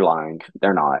now, they're lying.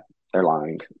 They're not. They're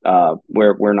lying.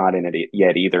 We're not in it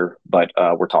yet either, but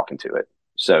we're talking to it.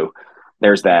 So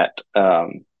there's that.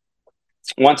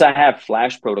 Once I have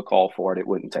Flash protocol for it, it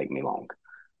wouldn't take me long.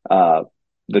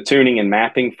 The tuning and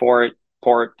mapping for it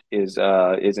part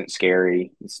isn't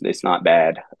scary. It's not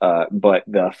bad. But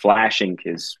the flashing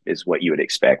is what you would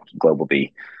expect Global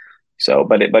B. So,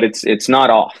 but it's not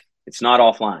off. It's not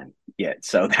offline yet.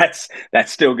 So that's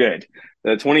still good.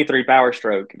 The 23 Power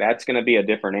Stroke, that's going to be a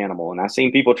different animal. And I've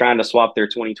seen people trying to swap their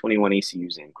 2021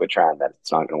 ECUs in. Quit trying that.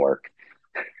 It's not going to work.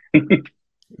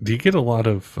 Do you get a lot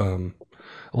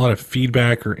of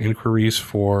feedback or inquiries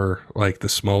for like the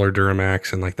smaller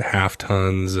Duramax and like the half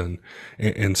tons and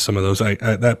some of those? I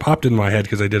that popped in my head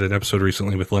because I did an episode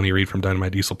recently with Lenny Reed from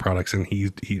Dynamite Diesel Products, and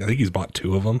he I think he's bought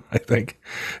 2 of them, I think,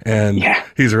 and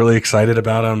he's really excited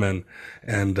about them.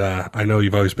 And I know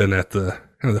you've always been at the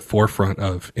kind of the forefront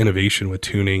of innovation with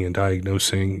tuning and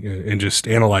diagnosing and just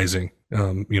analyzing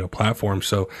platforms.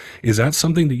 So is that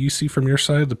something that you see from your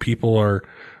side? The people are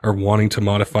wanting to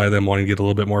modify them, wanting to get a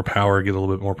little bit more power, get a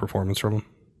little bit more performance from them?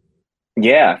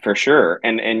 Yeah, for sure.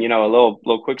 And a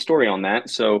little quick story on that.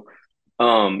 So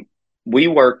um we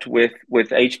worked with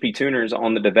HP Tuners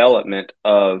on the development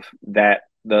of the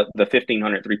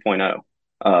 1500 3.0,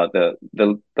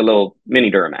 the little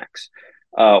mini Duramax.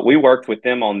 We worked with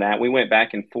them on that. We went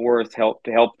back and forth, helped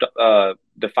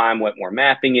define what more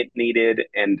mapping it needed,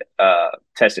 and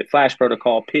tested flash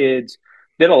protocol, PIDs.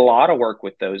 Did a lot of work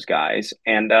with those guys,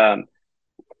 and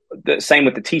the same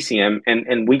with the TCM,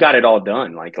 and we got it all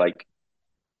done, like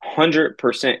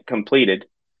 100% completed,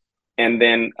 and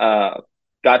then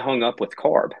got hung up with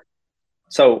carb.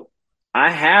 So I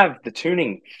have the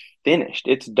tuning finished.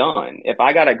 It's done. If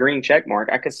I got a green check mark,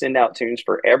 I could send out tunes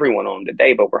for everyone on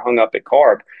today, but we're hung up at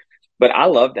carb. But I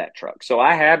love that truck. So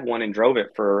I had one and drove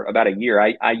it for about a year.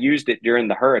 I used it during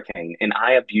the hurricane and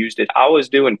I abused it. I was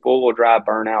doing full wheel drive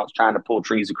burnouts, trying to pull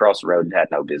trees across the road and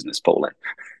had no business pulling.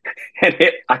 And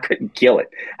I couldn't kill it.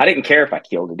 I didn't care if I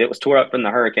killed it. It was tore up from the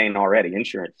hurricane already.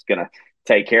 Insurance is going to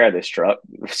take care of this truck.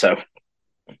 So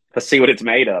let's see what it's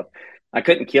made of. I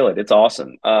couldn't kill it. It's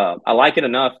awesome. I like it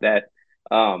enough that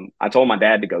I told my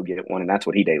dad to go get one, and that's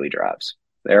what he daily drives.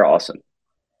 They're awesome.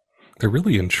 They're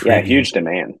really Yeah, intriguing. huge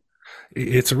demand.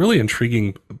 It's a really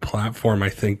intriguing platform, I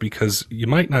think, because you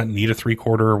might not need a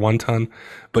 3/4 or 1 ton,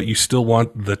 but you still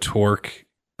want the torque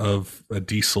of a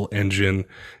diesel engine,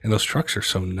 and those trucks are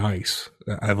so nice.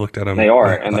 I've looked at They them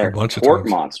are, and a they're bunch of torque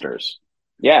times. monsters.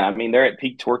 Yeah, I mean, they're at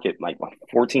peak torque at like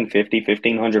 1450,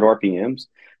 1500 RPMs.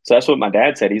 So that's what my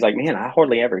dad said. He's like, man, I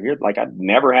hardly ever hear, like, I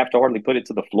never have to hardly put it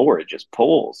to the floor. It just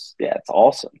pulls. Yeah, it's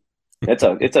awesome.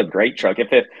 It's a great truck.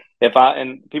 If I,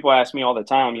 and people ask me all the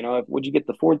time, would you get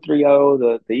the Ford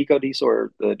 3.0, the Eco Diesel,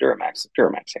 or the Duramax?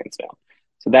 Duramax, hands down.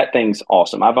 So that thing's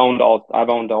awesome. I've owned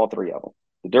all three of them.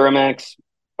 The Duramax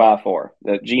by far.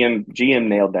 The GM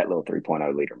nailed that little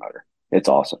 3.0 liter motor. It's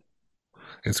awesome.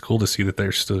 It's cool to see that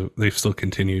they've still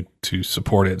continued to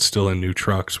support it still in new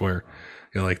trucks where,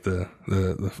 like the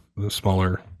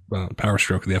smaller Power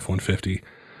Stroke, the F-150.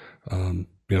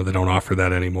 They don't offer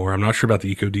that anymore. I'm not sure about the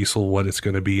Eco Diesel, what it's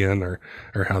going to be in, or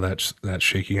how that's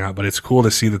shaking out. But it's cool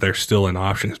to see that they're still an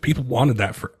option. People wanted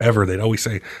that forever. They'd always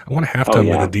say, "I want a half Oh ton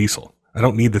with a yeah. diesel. I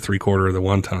don't need the 3/4 or the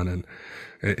 1 ton." And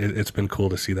it's been cool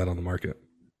to see that on the market.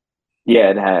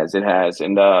 Yeah, it has.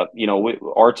 And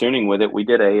our tuning with it, we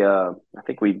did I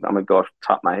think I'm gonna go off the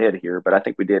top of my head here, but I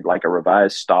think we did like a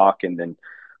revised stock and then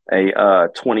a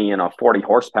 20 and a 40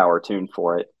 horsepower tune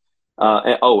for it.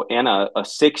 And a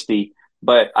 60,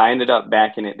 but I ended up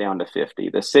backing it down to 50.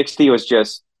 The 60 was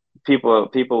just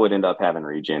people would end up having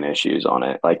regen issues on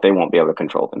it. Like they won't be able to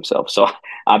control themselves. So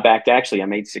I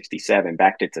made 67,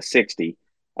 backed it to 60.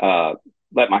 Uh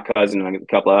Let my cousin and a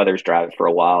couple of others drive it for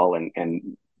a while,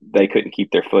 and they couldn't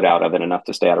keep their foot out of it enough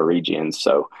to stay out of regen.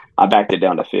 So I backed it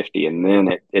down to 50, and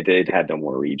then it had no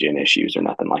more regen issues or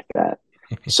nothing like that.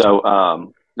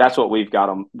 So that's what we've got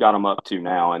them up to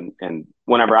now. And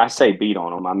whenever I say beat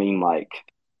on them, I mean like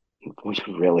we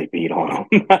really beat on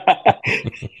them.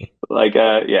 Like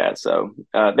yeah, so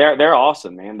they're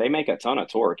awesome, man. They make a ton of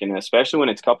torque, and especially when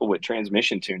it's coupled with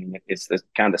transmission tuning, it's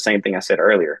kind of the same thing I said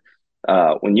earlier.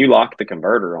 When you lock the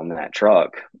converter on that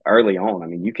truck early on, I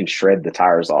mean, you can shred the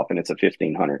tires off, and it's a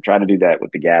 1500. Try to do that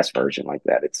with the gas version like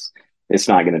that. It's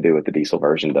not going to do what the diesel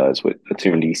version does with the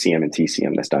tuned ECM and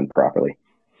TCM that's done properly.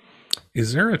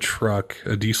 Is there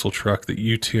a diesel truck that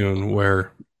you tune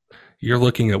where you're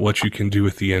looking at what you can do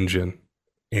with the engine,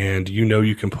 and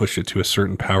you can push it to a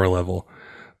certain power level,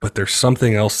 but there's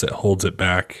something else that holds it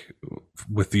back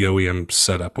with the OEM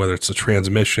setup, whether it's a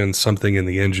transmission, something in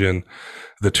the engine,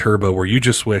 the turbo, where you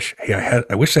just wish, hey,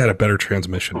 I wish they had a better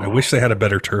transmission. I wish they had a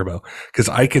better turbo because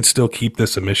I could still keep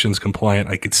this emissions compliant.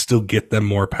 I could still get them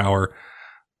more power,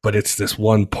 but it's this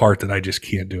one part that I just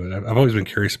can't do it. I've always been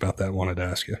curious about that. And wanted to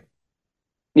ask you.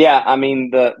 Yeah, I mean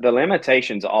the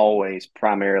limitation's always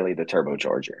primarily the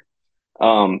turbocharger.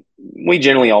 We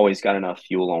generally always got enough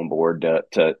fuel on board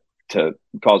to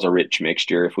cause a rich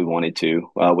mixture if we wanted to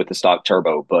with the stock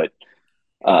turbo, but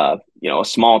a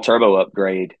small turbo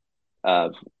upgrade, uh,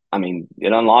 I mean,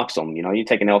 it unlocks them. You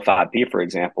take an L5P for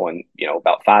example, and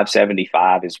about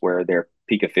 575 is where their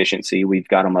peak efficiency. We've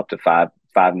got them up to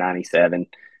 597,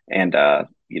 and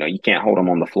you can't hold them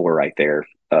on the floor right there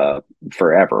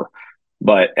forever.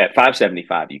 But at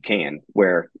 575, you can,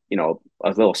 where, a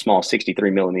little small 63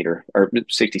 millimeter or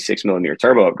 66 millimeter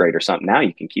turbo upgrade or something. Now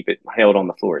you can keep it held on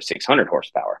the floor at 600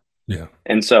 horsepower. Yeah.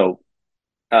 And so,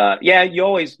 yeah, you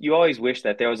always wish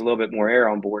that there was a little bit more air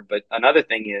on board. But another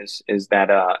thing is that,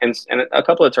 and a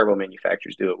couple of turbo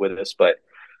manufacturers do it with us, but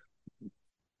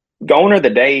gone are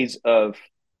the days of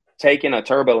taking a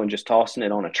turbo and just tossing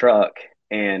it on a truck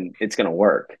and it's going to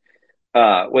work.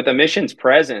 With emissions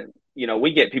present,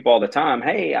 we get people all the time.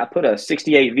 Hey, I put a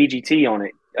 68 VGT on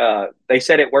it. They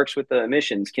said it works with the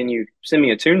emissions. Can you send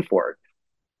me a tune for it?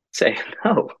 Say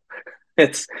no.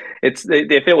 It's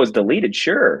if it was deleted,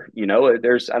 sure.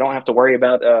 There's I don't have to worry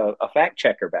about a fact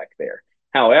checker back there.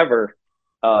 However,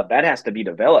 that has to be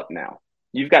developed now.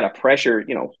 You've got to pressure.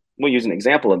 We'll use an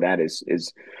example of that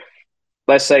is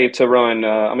let's say to run.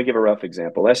 I'm gonna give a rough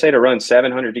example. Let's say to run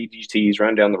 700 DGTs,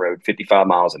 run down the road 55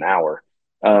 miles an hour.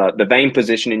 The vane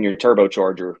position in your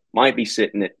turbocharger might be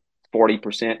sitting at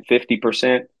 40%,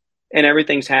 50%, and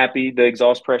everything's happy. The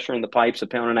exhaust pressure in the pipe's a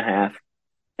pound and a half.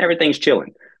 Everything's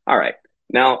chilling. All right.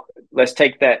 Now let's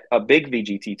take a big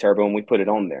VGT turbo and we put it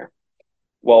on there.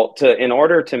 Well, in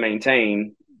order to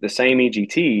maintain the same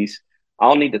EGTs,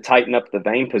 I'll need to tighten up the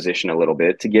vane position a little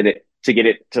bit to get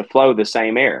it to flow the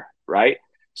same air, right?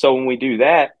 So when we do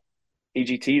that,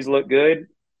 EGTs look good,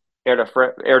 air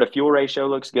to fuel ratio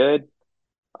looks good.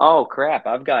 Oh crap,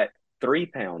 I've got 3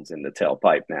 pounds in the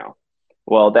tailpipe now.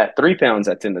 Well, that 3 pounds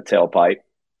that's in the tailpipe,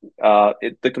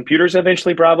 the computer's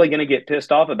eventually probably going to get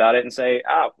pissed off about it and say,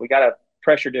 we got a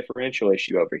pressure differential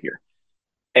issue over here.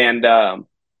 And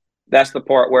that's the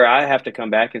part where I have to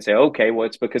come back and say, okay, well,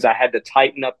 it's because I had to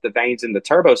tighten up the vanes in the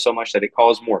turbo so much that it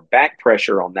caused more back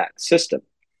pressure on that system.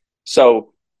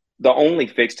 So the only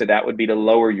fix to that would be to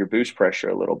lower your boost pressure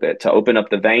a little bit, to open up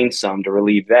the vane some to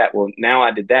relieve that. Well, now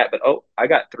I did that, but I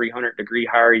got 300-degree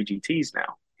higher EGTs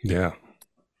now. Yeah.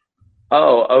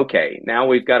 Oh, okay. Now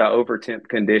we've got an overtemp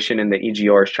condition and the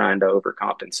EGR is trying to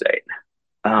overcompensate.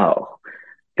 Oh,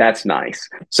 that's nice.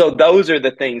 So those are the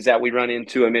things that we run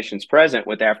into emissions present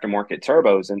with aftermarket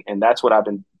turbos. And that's what I've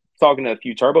been talking to a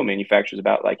few turbo manufacturers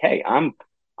about. Like, hey, I'm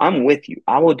with you.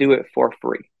 I will do it for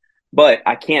free. But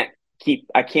I can't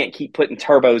keep putting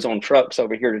turbos on trucks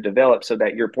over here to develop so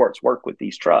that your ports work with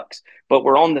these trucks. But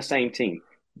we're on the same team.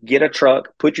 Get a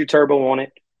truck, put your turbo on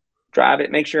it, drive it,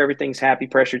 make sure everything's happy,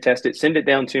 pressure test it, send it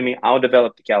down to me. I'll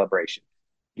develop the calibration.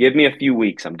 Give me a few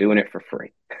weeks. I'm doing it for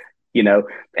free.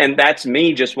 And that's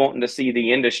me just wanting to see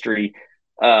the industry,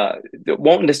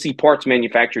 wanting to see parts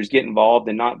manufacturers get involved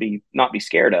and not be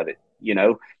scared of it.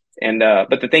 And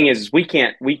but the thing is we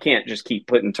can't just keep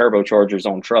putting turbochargers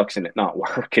on trucks and it not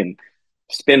work and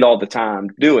spend all the time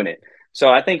doing it. So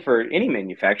I think for any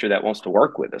manufacturer that wants to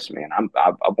work with us, man,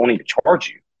 I won't even charge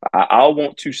you. I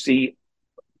want to see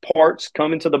parts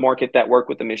come into the market that work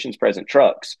with emissions present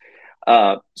trucks.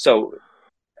 So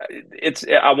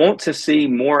I want to see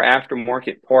more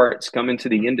aftermarket parts come into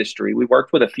the industry. We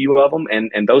worked with a few of them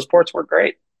and those parts work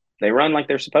great. They run like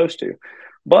they're supposed to.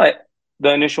 But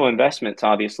the initial investment's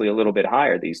obviously a little bit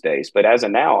higher these days. But as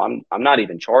of now, I'm not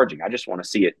even charging. I just want to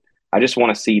see it. I just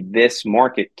want to see this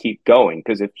market keep going.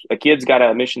 Because if a kid's got an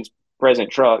emissions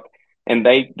present truck and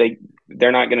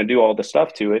they're not going to do all the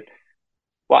stuff to it,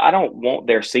 well, I don't want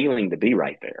their ceiling to be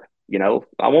right there.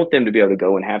 I want them to be able to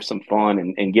go and have some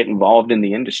fun and get involved in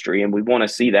the industry. And we want to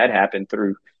see that happen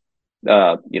through,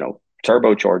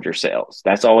 turbocharger sales.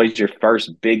 That's always your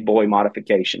first big boy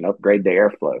modification, upgrade the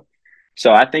airflow.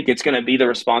 So I think it's going to be the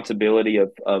responsibility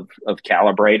of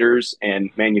calibrators and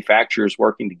manufacturers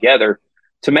working together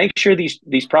to make sure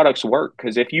these products work.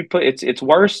 Because if you it's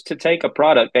worse to take a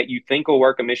product that you think will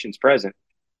work emissions present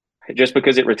just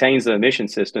because it retains the emission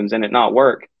systems and it not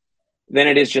work than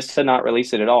it is just to not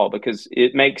release it at all, because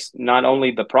it makes not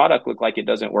only the product look like it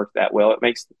doesn't work that well, it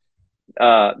makes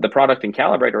the product and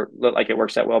calibrator look like it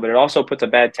works that well, but it also puts a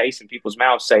bad taste in people's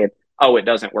mouths saying, oh, it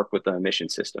doesn't work with the emission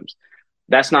systems.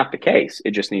 That's not the case.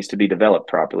 It just needs to be developed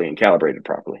properly and calibrated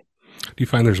properly. Do you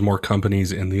find there's more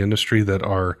companies in the industry that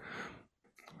are,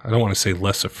 I don't want to say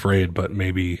less afraid, but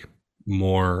maybe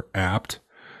more apt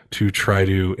to try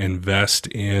to invest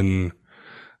in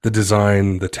the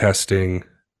design, the testing,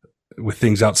 with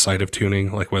things outside of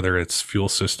tuning, like whether it's fuel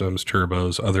systems,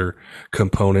 turbos, other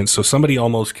components. So somebody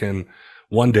almost can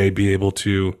one day be able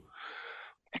to,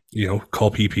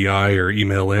 call PPI or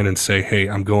email in and say, hey,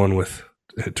 I'm going with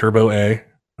turbo A.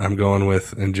 I'm going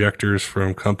with injectors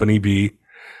from company B.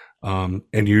 And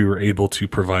you were able to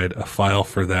provide a file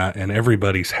for that and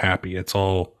everybody's happy. It's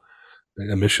all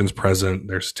emissions present.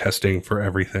 There's testing for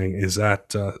everything. Is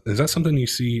that something you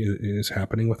see is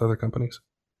happening with other companies?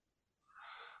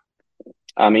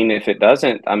 I mean, if it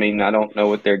doesn't, I don't know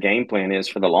what their game plan is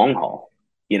for the long haul.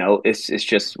 It's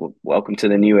just welcome to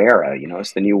the new era.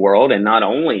 It's the new world, and not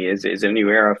only is a new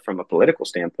era from a political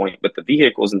standpoint, but the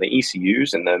vehicles and the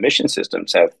ECUs and the emission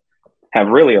systems have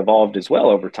really evolved as well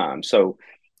over time. So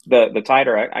the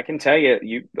tighter, I can tell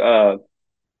you,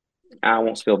 I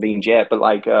won't spill beans yet, but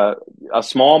like a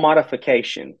small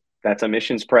modification that's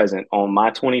emissions present on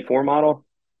my 24 model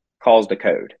caused a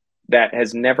code. that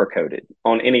has never coded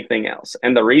on anything else.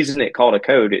 And the reason it called a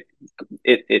code,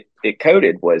 it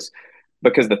coded was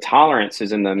because the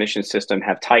tolerances in the emission system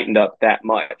have tightened up that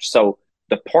much. So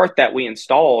the part that we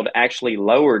installed actually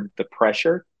lowered the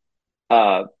pressure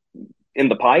uh, in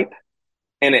the pipe,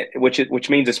 and which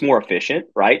means it's more efficient,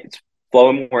 right? It's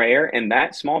flowing more air, and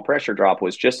that small pressure drop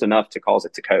was just enough to cause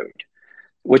it to code,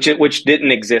 which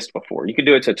didn't exist before. You could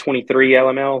do it to 23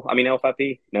 LML, I mean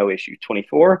L5P, no issue.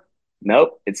 24,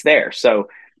 nope, it's there. So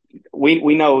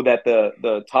we know that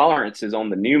the tolerances on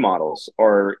the new models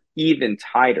are even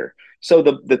tighter. So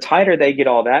the tighter they get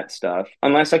all that stuff,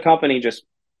 unless a company just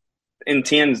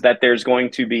intends that there's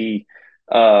going to be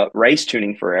race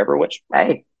tuning forever, which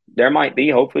hey, there might be.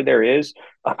 Hopefully there is.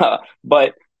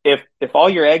 But if all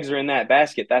your eggs are in that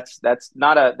basket, that's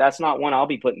not one I'll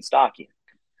be putting stock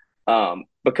in,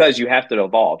 because you have to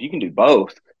evolve. You can do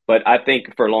both, but I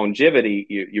think for longevity,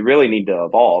 you really need to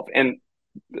evolve. And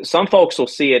some folks will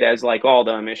see it as like, oh,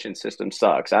 the emission system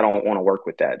sucks. I don't want to work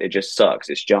with that. It just sucks.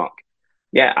 It's junk.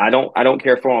 Yeah, I don't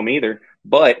care for them either.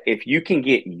 But if you can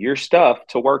get your stuff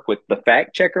to work with the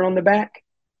fact checker on the back,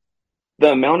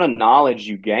 the amount of knowledge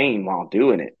you gain while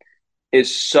doing it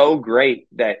is so great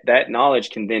that that knowledge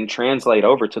can then translate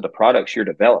over to the products you're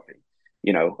developing.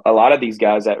 You know, a lot of these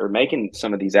guys that are making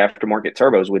some of these aftermarket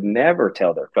turbos would never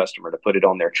tell their customer to put it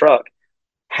on their truck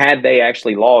had they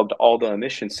actually logged all the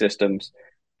emission systems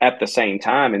at the same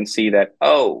time and see that,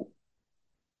 oh,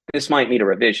 this might need a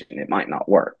revision. It might not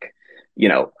work, you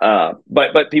know.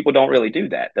 But people don't really do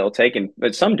that. They'll take and,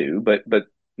 but some do, but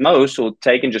most will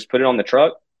take and just put it on the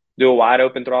truck, do a wide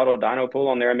open throttle dyno pull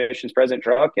on their emissions present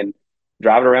truck and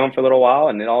drive it around for a little while,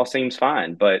 and it all seems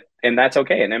fine. And that's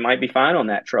okay. And it might be fine on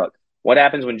that truck. What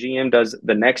happens when GM does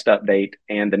the next update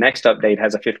and the next update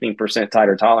has a 15%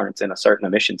 tighter tolerance in a certain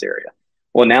emissions area?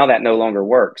 Well, now that no longer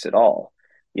works at all.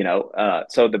 You know,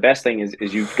 so the best thing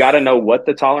is you've got to know what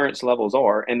the tolerance levels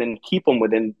are, and then keep them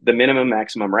within the minimum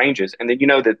maximum ranges, and then you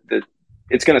know that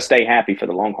it's going to stay happy for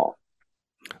the long haul.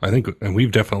 I think, and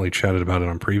we've definitely chatted about it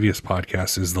on previous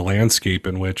podcasts, is the landscape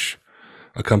in which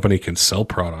a company can sell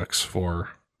products for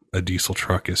a diesel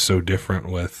truck is so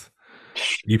different with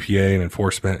EPA and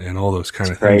enforcement and all those kind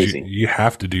It's of things. crazy. You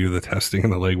have to do the testing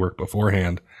and the legwork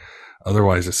beforehand.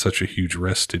 Otherwise, it's such a huge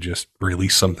risk to just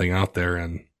release something out there.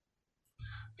 And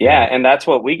Yeah, and that's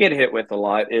what we get hit with a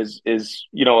lot is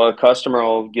you know, a customer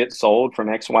will get sold from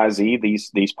XYZ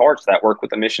these parts that work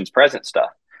with emissions present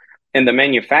stuff. And the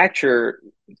manufacturer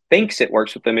thinks it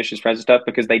works with emissions present stuff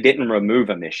because they didn't remove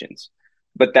emissions.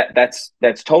 But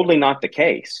that's totally not the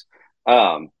case.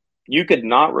 You could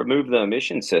not remove the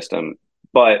emission system,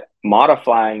 but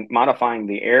modifying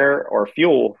the air or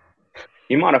fuel,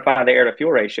 you modify the air to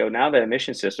fuel ratio. Now the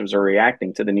emission systems are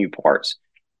reacting to the new parts.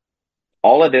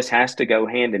 All of this has to go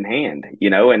hand in hand, you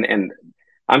know, and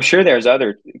I'm sure there's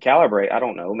other calibrate. I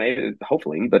don't know, maybe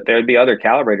hopefully, but there'd be other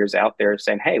calibrators out there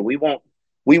saying, "Hey, we want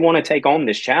to take on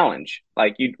this challenge.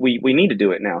 Like we need to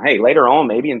do it now. Hey, later on,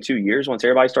 maybe in 2 years, once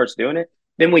everybody starts doing it,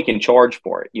 then we can charge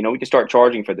for it. You know, we can start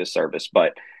charging for this service.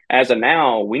 But as of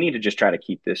now, we need to just try to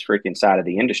keep this freaking side of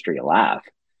the industry alive.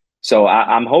 So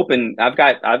I'm hoping I've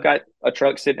got a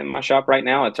truck sitting in my shop right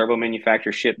now, a turbo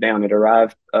manufacturer shipped down. It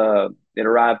arrived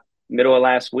middle of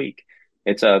last week.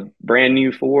 It's a brand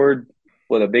new Ford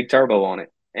with a big turbo on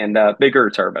it and a bigger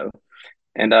turbo.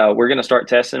 And we're going to start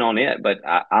testing on it. But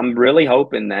I'm really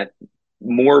hoping that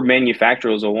more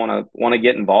manufacturers will want to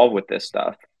get involved with this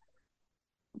stuff.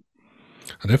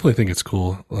 I definitely think it's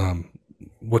cool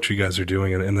what you guys are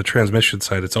doing. And the transmission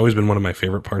side, it's always been one of my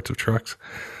favorite parts of trucks.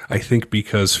 I think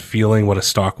because feeling what a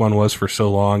stock one was for so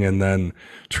long and then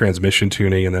transmission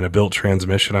tuning and then a built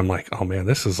transmission, I'm like, oh man,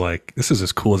 this is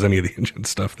as cool as any of the engine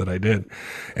stuff that I did.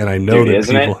 And I know Dude, that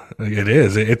isn't people, it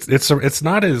is, it's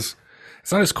not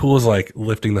as cool as like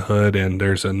lifting the hood and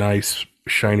there's a nice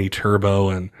shiny turbo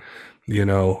and, you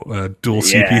know, dual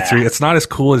CP3. Yeah. It's not as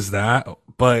cool as that,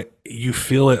 but you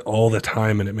feel it all the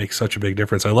time and it makes such a big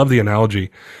difference. I love the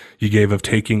analogy you gave of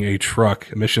taking a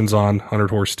truck, emissions on, 100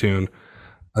 horse tune,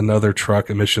 another truck,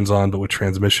 emissions on, but with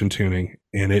transmission tuning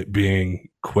and it being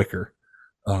quicker,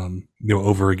 you know,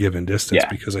 over a given distance, Yeah.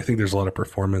 because I think there's a lot of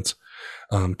performance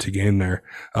to gain there.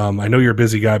 I know you're a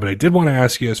busy guy, but I did want to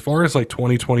ask you, as far as like So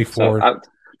 2024 I,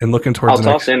 and looking towards I'll the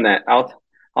toss next, in that.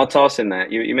 I'll toss in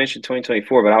that. You mentioned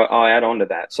 2024, but I'll add on to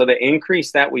that. So the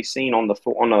increase that we've seen on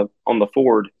the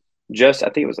Ford, just I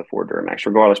think it was the Ford Duramax.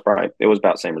 Regardless, probably it was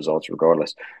about the same results.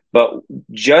 Regardless, but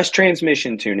just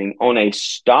transmission tuning on a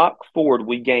stock Ford,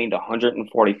 we gained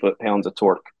 140 foot-pounds of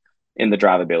torque in the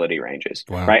drivability ranges.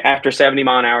 wow. Right after 70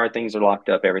 mile an hour, things are locked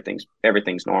up. Everything's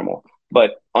normal.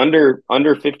 But under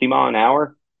 50 mile an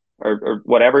hour, or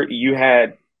whatever, you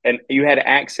had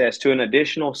access to an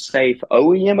additional safe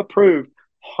OEM approved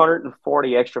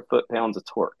 140 extra foot pounds of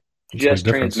torque, That's a big just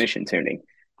difference. transmission tuning.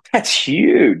 That's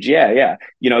huge. Yeah, yeah.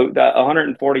 You know, the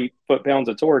 140 foot pounds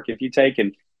of torque, if you take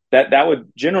and that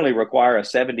would generally require a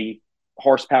 70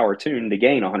 horsepower tune to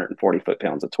gain 140 foot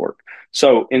pounds of torque.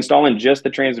 So installing just the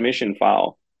transmission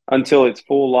file until it's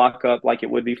full lockup like it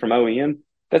would be from OEM,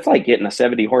 that's like getting a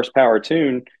 70 horsepower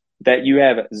tune that you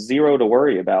have zero to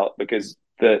worry about because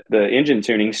the engine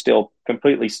tuning still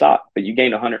completely stopped, but you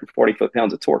gained 140 foot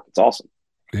pounds of torque. It's awesome.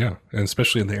 Yeah, and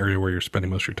especially in the area where you're spending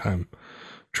most of your time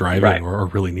driving Right. or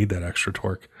really need that extra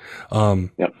torque.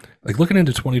 Um, Yep. like looking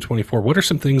into 2024, what are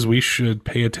some things we should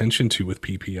pay attention to with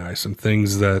PPI? Some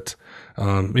things that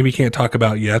maybe you can't talk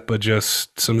about yet, but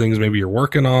just some things maybe you're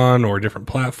working on or different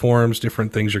platforms,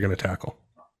 different things you're going to tackle.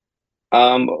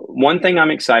 One thing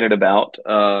I'm excited about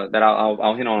that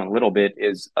I'll hit on a little bit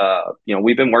is you know,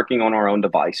 we've been working on our own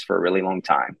device for a really long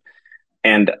time,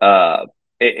 and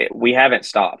we haven't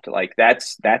stopped. Like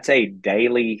that's a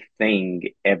daily thing.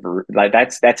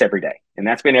 That's every day, and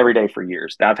that's been every day for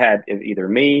years. I've had either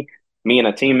me and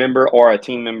a team member, or a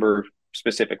team member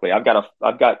specifically. I've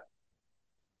got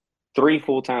three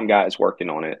full time guys working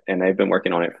on it, and they've been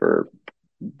working on it for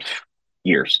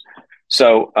years.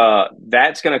 So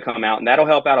that's going to come out, and that'll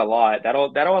help out a lot.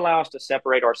 That'll allow us to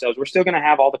separate ourselves. We're still going to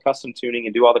have all the custom tuning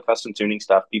and do all the custom tuning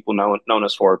stuff people known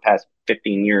us for the past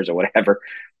 15 years or whatever.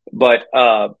 But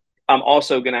I'm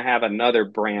also going to have another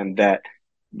brand that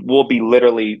will be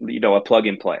literally, you know, a plug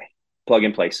and play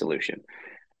solution,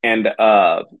 and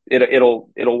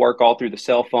it'll work all through the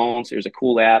cell phones. There's a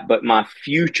cool app, but my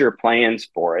future plans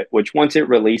for it, which once it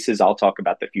releases, I'll talk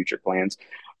about the future plans.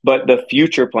 But the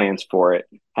future plans for it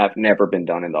have never been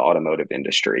done in the automotive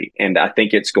industry, and I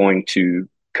think it's going to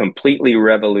completely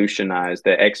revolutionize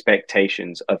the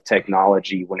expectations of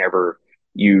technology whenever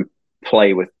you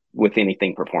play with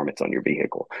anything performance on your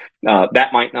vehicle.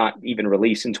 That might not even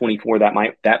release in 24.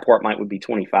 That part might would be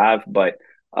 25, but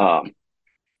um,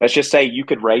 let's just say you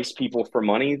could race people for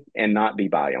money and not be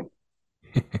by them,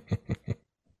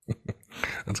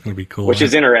 That's going to be cool. which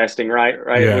is interesting, right?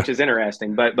 Right, Yeah, which is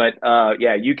interesting. But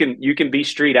yeah, you can be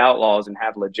street outlaws and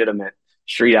have legitimate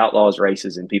street outlaws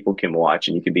races, and people can watch,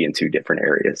 and you can be in two different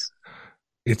areas.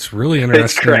 it's really It's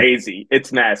interesting. crazy.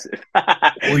 It's massive.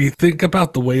 Well, you think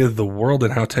about the way of the world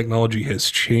and how technology has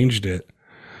changed it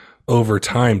over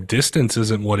time. Distance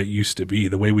isn't what it used to be.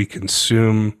 The way we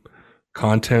consume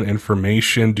content,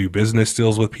 information, do business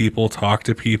deals with people, talk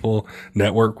to people,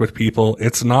 network with people.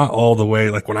 It's not all the way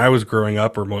like when I was growing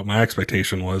up, or what my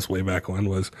expectation was way back when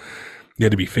was you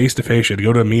had to be face to face, you had to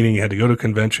go to a meeting, you had to go to a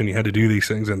convention, you had to do these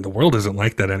things, and the world isn't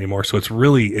like that anymore. So it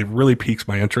really piques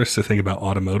my interest to think about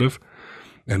automotive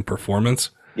and performance,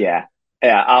 Yeah,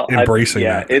 yeah, embracing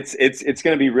yeah. that. It's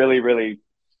going to be really,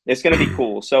 it's going to be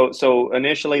cool. So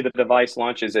initially, the device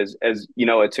launches as you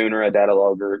know, a tuner, a data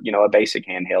logger, you know, a basic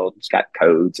handheld. It's got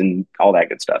codes and all that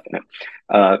good stuff in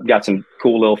it. Got some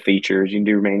cool little features. You can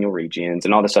do manual regens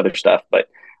and all this other stuff. But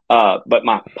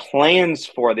my plans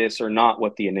for this are not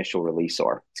what the initial release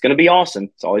are. It's going to be awesome.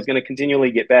 It's always going to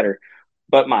continually get better.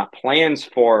 But my plans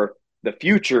for the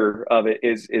future of it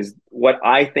is what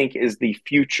I think is the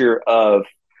future of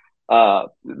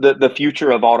the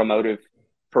future of automotive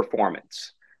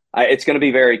performance. It's going to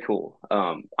be very cool.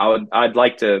 I'd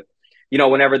like to, you know,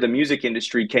 whenever the music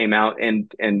industry came out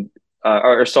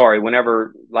or sorry,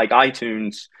 whenever like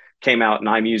iTunes came out and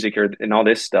iMusic and all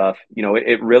this stuff, you know,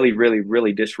 it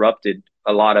really disrupted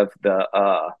a lot of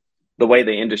the way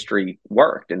the industry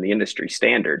worked and the industry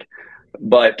standard.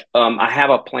 But I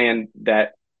have a plan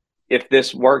that if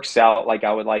this works out like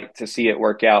I would like to see it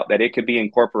work out, that it could be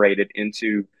incorporated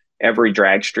into every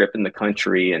drag strip in the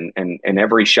country and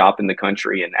every shop in the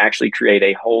country, and actually create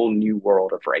a whole new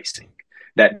world of racing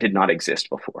that did not exist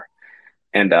before.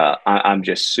 And I'm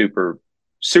just super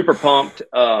pumped.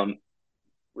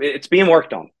 It's being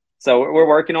worked on. So we're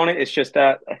working on it. It's just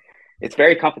it's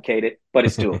very complicated, but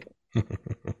it's doable.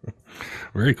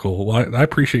 Very cool. Well, I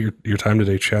appreciate your time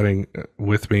today chatting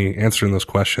with me, answering those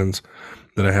questions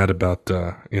that I had about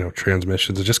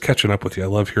transmissions and just catching up with you. I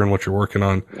love hearing what you're working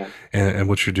on Yeah. and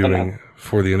what you're And doing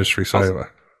for the industry. So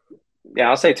yeah,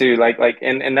 I'll say too,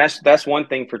 and that's one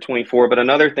thing for 24. But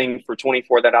another thing for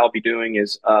 24 that I'll be doing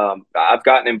is I've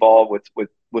gotten involved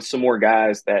with some more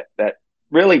guys that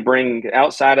really bring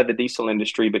outside of the diesel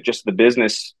industry, but just the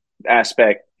business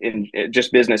aspect in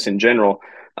just business in general.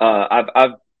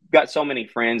 I've got so many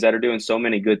friends that are doing so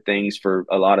many good things for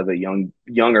a lot of the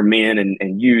younger men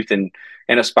and youth and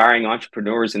aspiring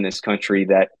entrepreneurs in this country,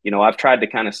 that, you know, I've tried to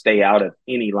kind of stay out of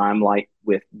any limelight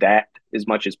with that as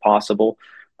much as possible.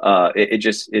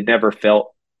 it never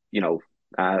felt, you know,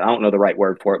 I don't know the right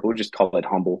word for it, but we'll just call it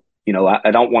humble. You know,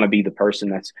 I don't want to be the person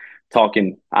that's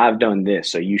talking, I've done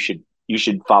this, so you should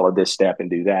follow this step and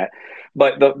do that.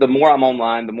 But the more I'm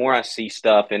online, the more I see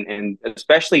stuff, and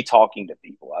especially talking to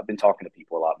people. I've been talking to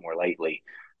people a lot more lately,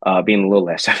 being a little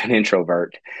less of an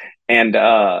introvert. And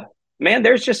man,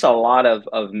 there's just a lot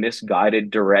of misguided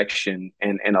direction,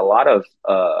 and a lot of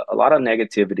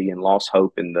negativity and lost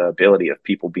hope in the ability of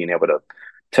people being able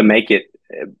to make it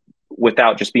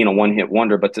without just being a one hit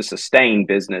wonder, but to sustain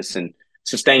business and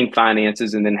sustain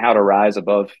finances, and then how to rise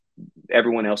above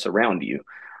everyone else around you.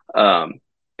 Um,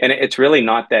 and it's really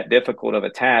not that difficult of a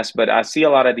task, but I see a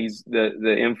lot of the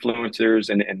influencers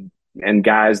and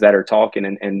guys that are talking,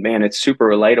 and man, it's super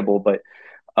relatable. But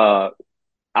uh,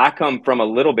 I come from a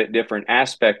little bit different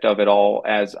aspect of it all,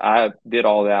 as I did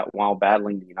all that while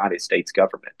battling the United States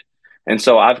government. And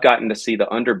so I've gotten to see the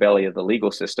underbelly of the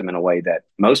legal system in a way that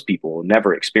most people will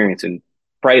never experience, and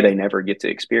pray they never get to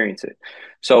experience it.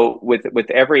 So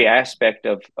with every aspect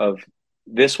of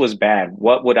this was bad,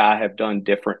 what would I have done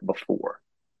different before?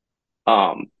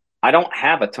 Um, I don't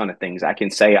have a ton of things I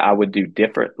can say I would do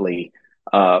differently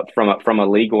from a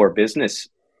legal or business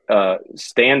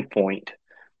standpoint.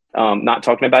 Not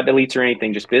talking about deletes or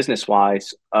anything, just business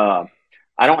wise. I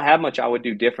don't have much I would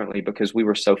do differently because we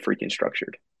were so freaking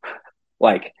structured.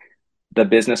 Like the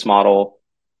business model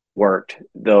worked,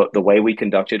 the way we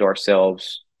conducted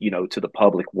ourselves, you know, to the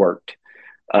public worked.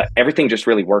 Everything just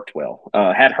really worked well.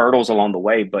 Had hurdles along the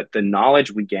way, but the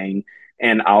knowledge we gained,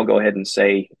 and I'll go ahead and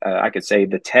say, I could say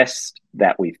the tests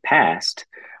that we've passed,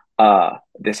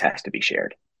 this has to be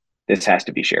shared. This has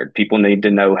to be shared. People need to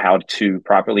know how to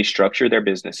properly structure their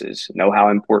businesses, know how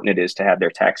important it is to have their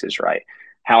taxes right,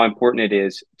 how important it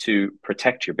is to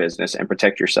protect your business and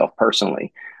protect yourself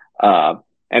personally. Uh,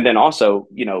 and then also,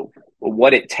 you know,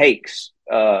 what it takes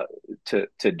to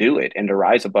do it and to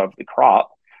rise above the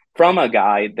crop from a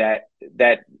guy that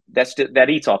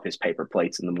eats off his paper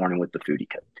plates in the morning with the foodie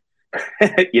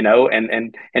coat, you know,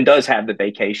 and does have the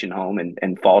vacation home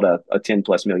and fought a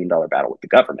 $10+ million battle with the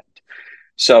government.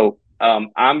 So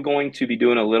I'm going to be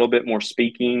doing a little bit more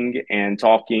speaking and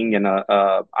talking, and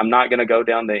I'm not going to go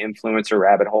down the influencer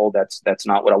rabbit hole. That's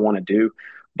not what I want to do.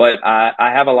 But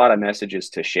I have a lot of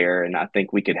messages to share, and I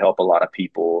think we could help a lot of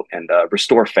people and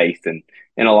restore faith in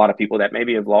a lot of people that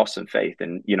maybe have lost some faith.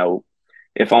 And you know,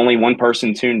 if only one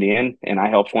person tuned in and I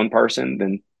helped one person,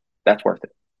 then that's worth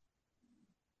it.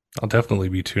 I'll definitely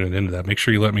be tuning into that. Make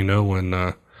sure you let me know when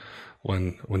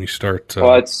you start.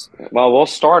 We'll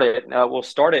start it. We'll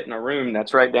start it in a room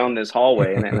that's right down this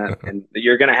hallway, and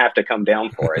you're going to have to come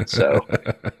down for it. So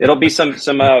it'll be some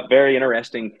very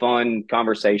interesting, fun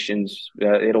conversations.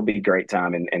 It'll be a great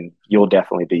time, and you'll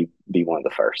definitely be one of the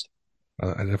first.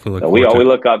 I definitely look. So we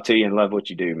look up to you and love what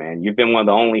you do, man. You've been one of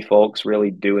the only folks really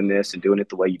doing this and doing it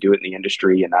the way you do it in the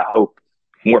industry, and I hope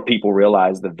more people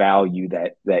realize the value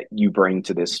that you bring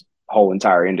to this whole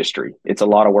entire industry. It's a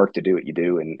lot of work to do what you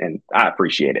do, and I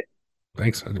appreciate it.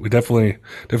 Thanks. We definitely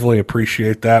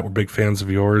appreciate that. We're big fans of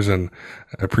yours, and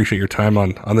I appreciate your time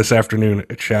on this afternoon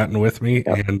chatting with me.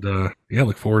 Yep. And yeah,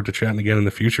 look forward to chatting again in the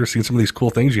future, seeing some of these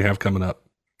cool things you have coming up.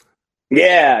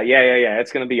 Yeah.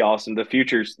 It's going to be awesome. The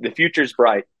future's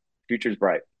bright. Future's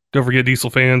bright. Don't forget, Diesel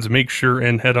fans, make sure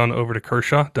and head on over to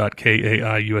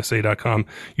Kershaw.kaiusa.com.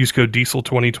 Use code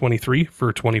Diesel2023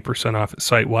 for 20% off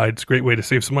site-wide. It's a great way to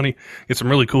save some money, get some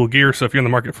really cool gear. So if you're in the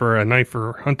market for a knife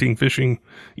for hunting, fishing,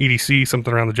 EDC,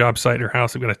 something around the job site or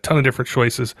house, they've got a ton of different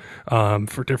choices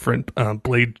for different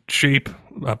blade shape,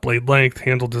 blade length,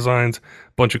 handle designs,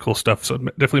 bunch of cool stuff. So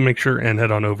definitely make sure and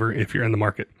head on over if you're in the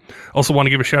market. Also want to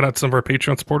give a shout out to some of our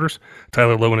Patreon supporters,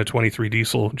 Tyler Lowen at 23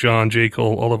 Diesel, John, J.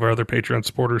 Cole, all of our other Patreon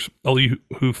supporters, all you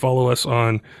who follow us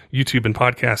on YouTube and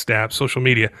podcast apps, social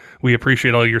media. We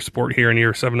appreciate all your support here in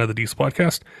year 7 of the Diesel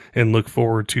Podcast and look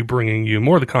forward to bringing you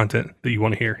more of the content that you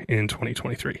want to hear in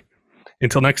 2023.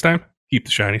 Until next time, keep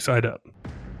the shiny side up.